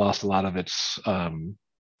show would have lost a lot of its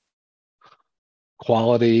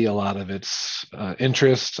quality, a lot of its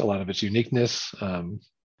interest, a lot of its uniqueness.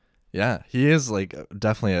 Yeah, he is like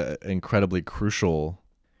definitely an incredibly crucial,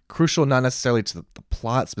 not necessarily to the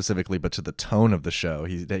plot specifically, but to the tone of the show.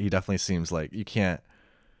 He definitely seems like you can't.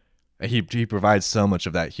 He provides so much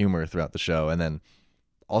of that humor throughout the show, and then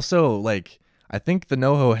also like I think the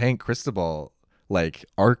NoHo Hank Cristobal like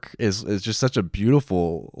arc is just such a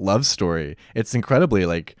beautiful love story. It's incredibly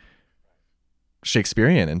like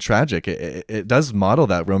Shakespearean and tragic. It does model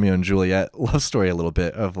that Romeo and Juliet love story a little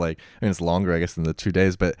bit of like, I mean, it's longer, I guess, than the 2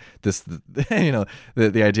 days, but this,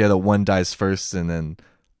 the idea that one dies first and then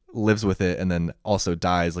lives with it and then also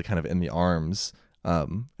dies like kind of in the arms,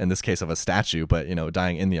 in this case of a statue, but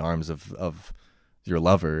dying in the arms of your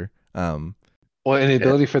lover. Well, and the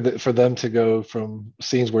ability for them to go from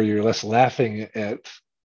scenes where you're less laughing at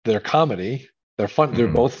their comedy, they're fun, mm-hmm. They're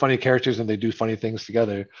both funny characters and they do funny things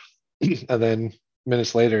together. And then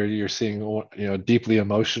minutes later, you're seeing a deeply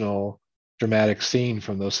emotional, dramatic scene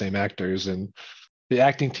from those same actors. And the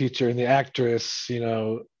acting teacher and the actress,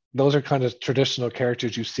 those are kind of traditional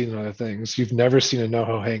characters you've seen in other things. You've never seen a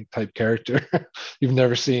NoHo Hank type character. You've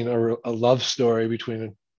never seen a love story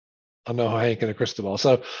between a NoHo Hank and a Cristobal.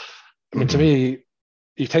 So, I mean, mm-hmm. To me,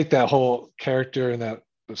 you take that whole character and that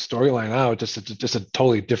storyline out, just a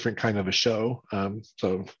totally different kind of a show.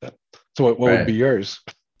 So what would be yours?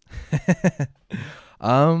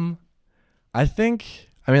 I think,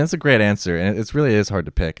 that's a great answer, and it really is hard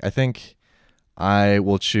to pick. I think I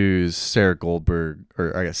will choose Sarah Goldberg,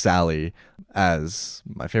 or I guess Sally, as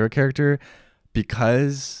my favorite character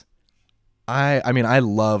because I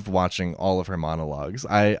loved watching all of her monologues.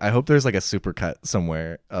 I hope there's like a supercut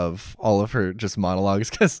somewhere of all of her just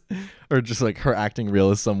monologues, or just like her acting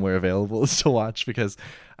reel is somewhere available to watch, because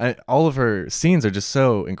all of her scenes are just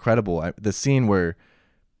so incredible. The scene where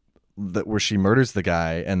she murders the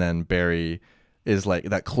guy and then Barry is like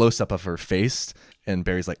that close up of her face and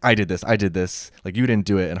Barry's like, I did this, like you didn't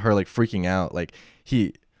do it, and her like freaking out, like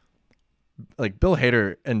Bill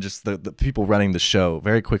Hader and just the people running the show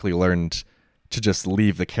very quickly learned to just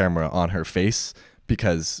leave the camera on her face,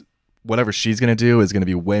 because whatever she's going to do is going to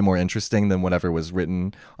be way more interesting than whatever was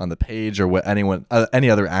written on the page or what any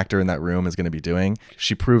other actor in that room is going to be doing.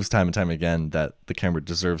 She proves time and time again that the camera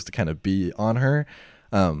deserves to kind of be on her.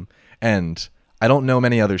 And I don't know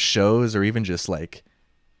many other shows, or even just like,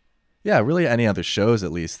 really any other shows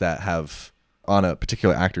at least, that have on a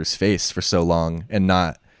particular actor's face for so long and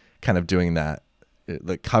not kind of doing that,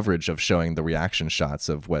 the coverage of showing the reaction shots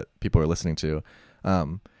of what people are listening to.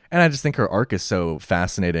 And I just think her arc is so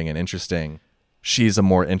fascinating and interesting. she's a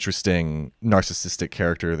more interesting narcissistic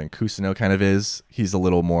character than Kusino kind of is. He's a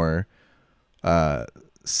little more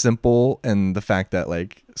simple, and the fact that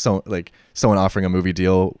someone offering a movie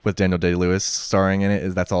deal with Daniel Day-Lewis starring in it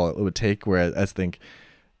is that's all it would take. Whereas I think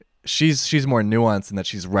she's more nuanced in that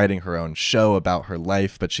she's writing her own show about her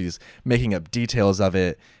life, but she's making up details of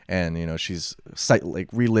it, and she's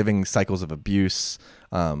reliving cycles of abuse.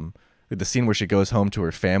 The scene where she goes home to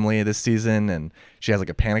her family this season, and she has like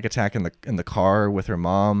a panic attack in the car with her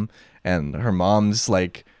mom, and her mom's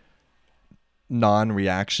like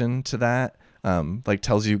non-reaction to that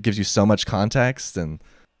gives you so much context. And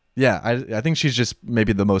yeah, I think she's just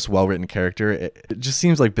maybe the most well-written character. It just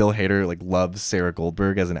seems like Bill Hader loves Sarah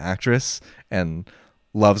Goldberg as an actress and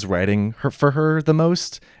loves writing for her the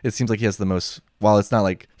most. It seems like he has the most, while it's not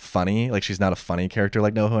like funny, like she's not a funny character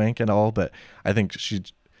like Noho Hank and all, but I think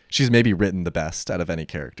she's maybe written the best out of any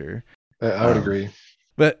character. I would agree.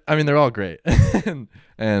 But I mean, they're all great.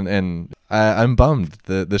 and I'm bummed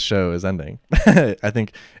that this show is ending. I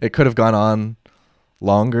think it could have gone on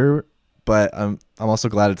longer, but I'm also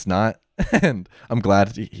glad it's not. And I'm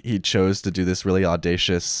glad he chose to do this really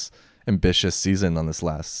audacious, ambitious season on this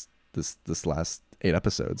last 8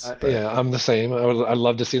 episodes. Yeah, I'm the same. I'd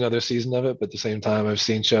love to see another season of it, but at the same time, I've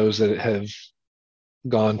seen shows that have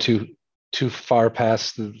gone too far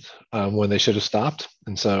past when they should have stopped,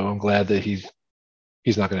 and so I'm glad that he's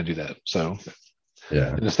not going to do that. So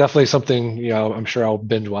yeah, and it's definitely something I'm sure I'll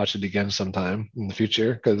binge watch it again sometime in the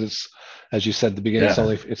future, because it's, as you said at the beginning,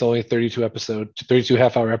 it's only 32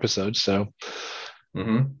 half-hour episodes. So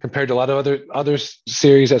compared to a lot of other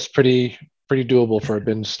series, that's pretty doable for a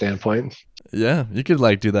binge standpoint. Yeah, you could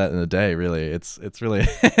do that in a day. Really, it's really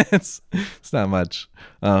it's not much.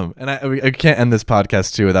 And I can't end this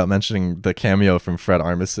podcast too without mentioning the cameo from Fred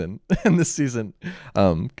Armisen in this season.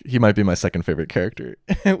 He might be my second favorite character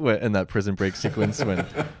in that prison break sequence when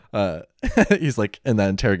he's in that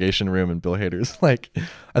interrogation room and Bill Hader's like,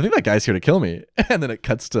 I think that guy's here to kill me, and then it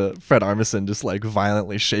cuts to Fred Armisen just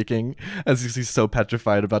violently shaking as he's so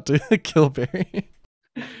petrified about to kill Barry.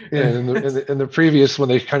 Yeah, in the previous, when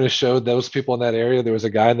they kind of showed those people in that area, there was a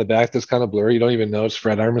guy in the back that's kind of blurry. You don't even know it's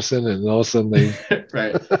Fred Armisen, and all of a sudden they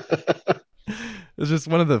right. It's just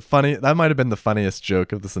one of the that might have been the funniest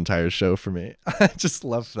joke of this entire show for me. I just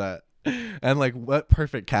love that, and what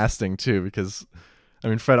perfect casting too, because I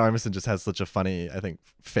mean Fred Armisen just has such a funny, I think,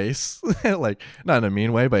 face, not in a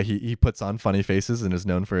mean way, but he puts on funny faces and is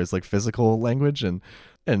known for his physical language, and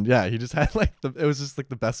yeah, he just had it was just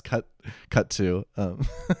the best cut to.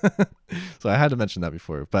 So I had to mention that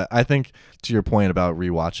before. But I think to your point about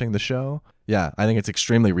rewatching the show, yeah, I think it's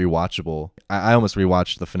extremely rewatchable. I almost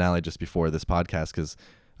rewatched the finale just before this podcast because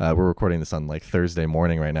we're recording this on Thursday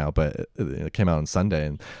morning right now, but it came out on Sunday,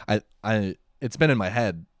 and I it's been in my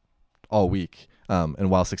head all week. And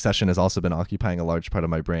while Succession has also been occupying a large part of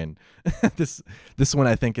my brain, this one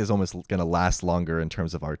I think is almost going to last longer in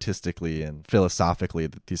terms of artistically and philosophically.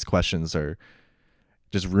 That these questions are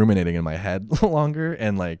just ruminating in my head longer,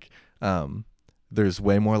 and there's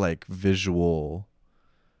way more visual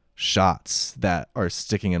shots that are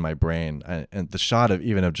sticking in my brain, and the shot of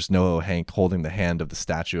just Noho Hank holding the hand of the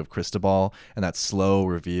statue of Cristobal, and that slow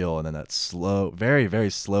reveal, and then that slow, very very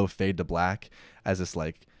slow fade to black as this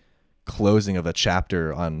closing of a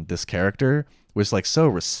chapter on this character was so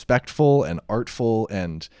respectful and artful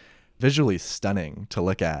and visually stunning to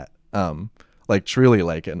look at, truly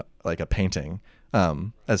a painting,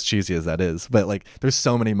 as cheesy as that is, but there's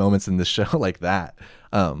so many moments in this show that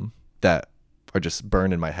that are just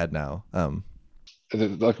burned in my head now.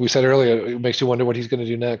 Like we said earlier, it makes you wonder what he's going to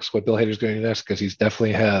do next, what Bill Hader's going to do next, because he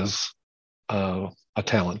definitely has a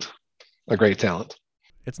talent, a great talent.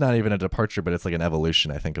 It's not even a departure, but it's an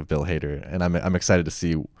evolution, I think, of Bill Hader, and I'm excited to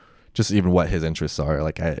see just even what his interests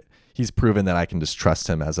are. He's proven that I can just trust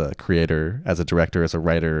him as a creator, as a director, as a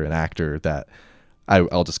writer, an actor. That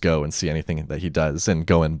I'll just go and see anything that he does and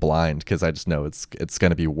go in blind, because I just know it's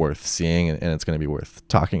going to be worth seeing, and it's going to be worth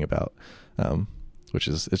talking about.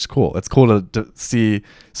 It's cool. It's cool to see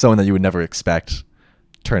someone that you would never expect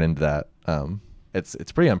turn into that.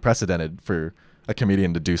 It's pretty unprecedented for a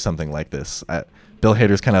comedian to do something like this. Bill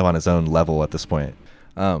Hader's kind of on his own level at this point.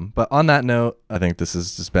 But on that note, I think this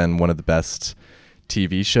has just been one of the best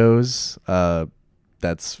TV shows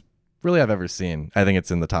that's really I've ever seen. I think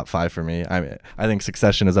it's in the top 5 for me. I think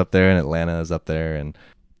Succession is up there, and Atlanta is up there, and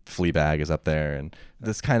Fleabag is up there. And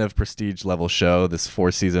this kind of prestige level show, this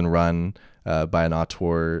 4-season run by an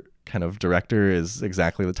auteur kind of director, is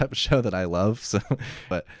exactly the type of show that I love. So,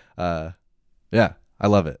 but yeah, I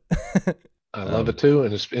love it. I love it too,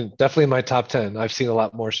 and it's definitely in my top 10. I've seen a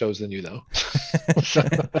lot more shows than you, though.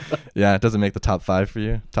 Yeah, it doesn't make the top 5 for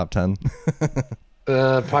you. Top 10.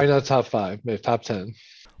 Probably not top 5, maybe top 10.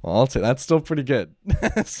 Well, I'll say that's still pretty good.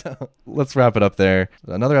 So let's wrap it up there.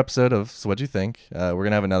 Another episode of So What'd You Think? We're going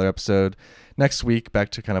to have another episode next week, back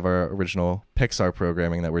to kind of our original Pixar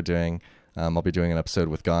programming that we're doing. I'll be doing an episode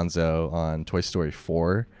with Gonzo on Toy Story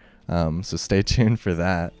 4. So stay tuned for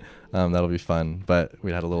that. That'll be fun. But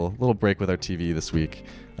we had a little break with our TV this week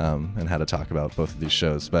and had to talk about both of these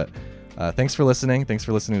shows. But thanks for listening. Thanks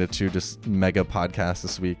for listening to 2 just mega podcasts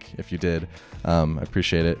this week. If you did, I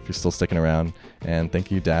appreciate it. If you're still sticking around, and thank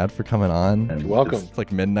you, Dad, for coming on. You're welcome. It's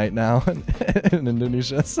like midnight now in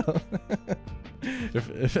Indonesia, so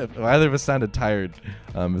if either of us sounded tired,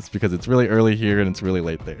 it's because it's really early here and it's really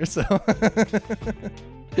late there. So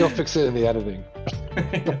you'll fix it in the editing.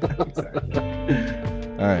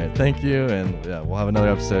 All right, thank you, and yeah, we'll have another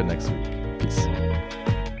episode next week. Peace.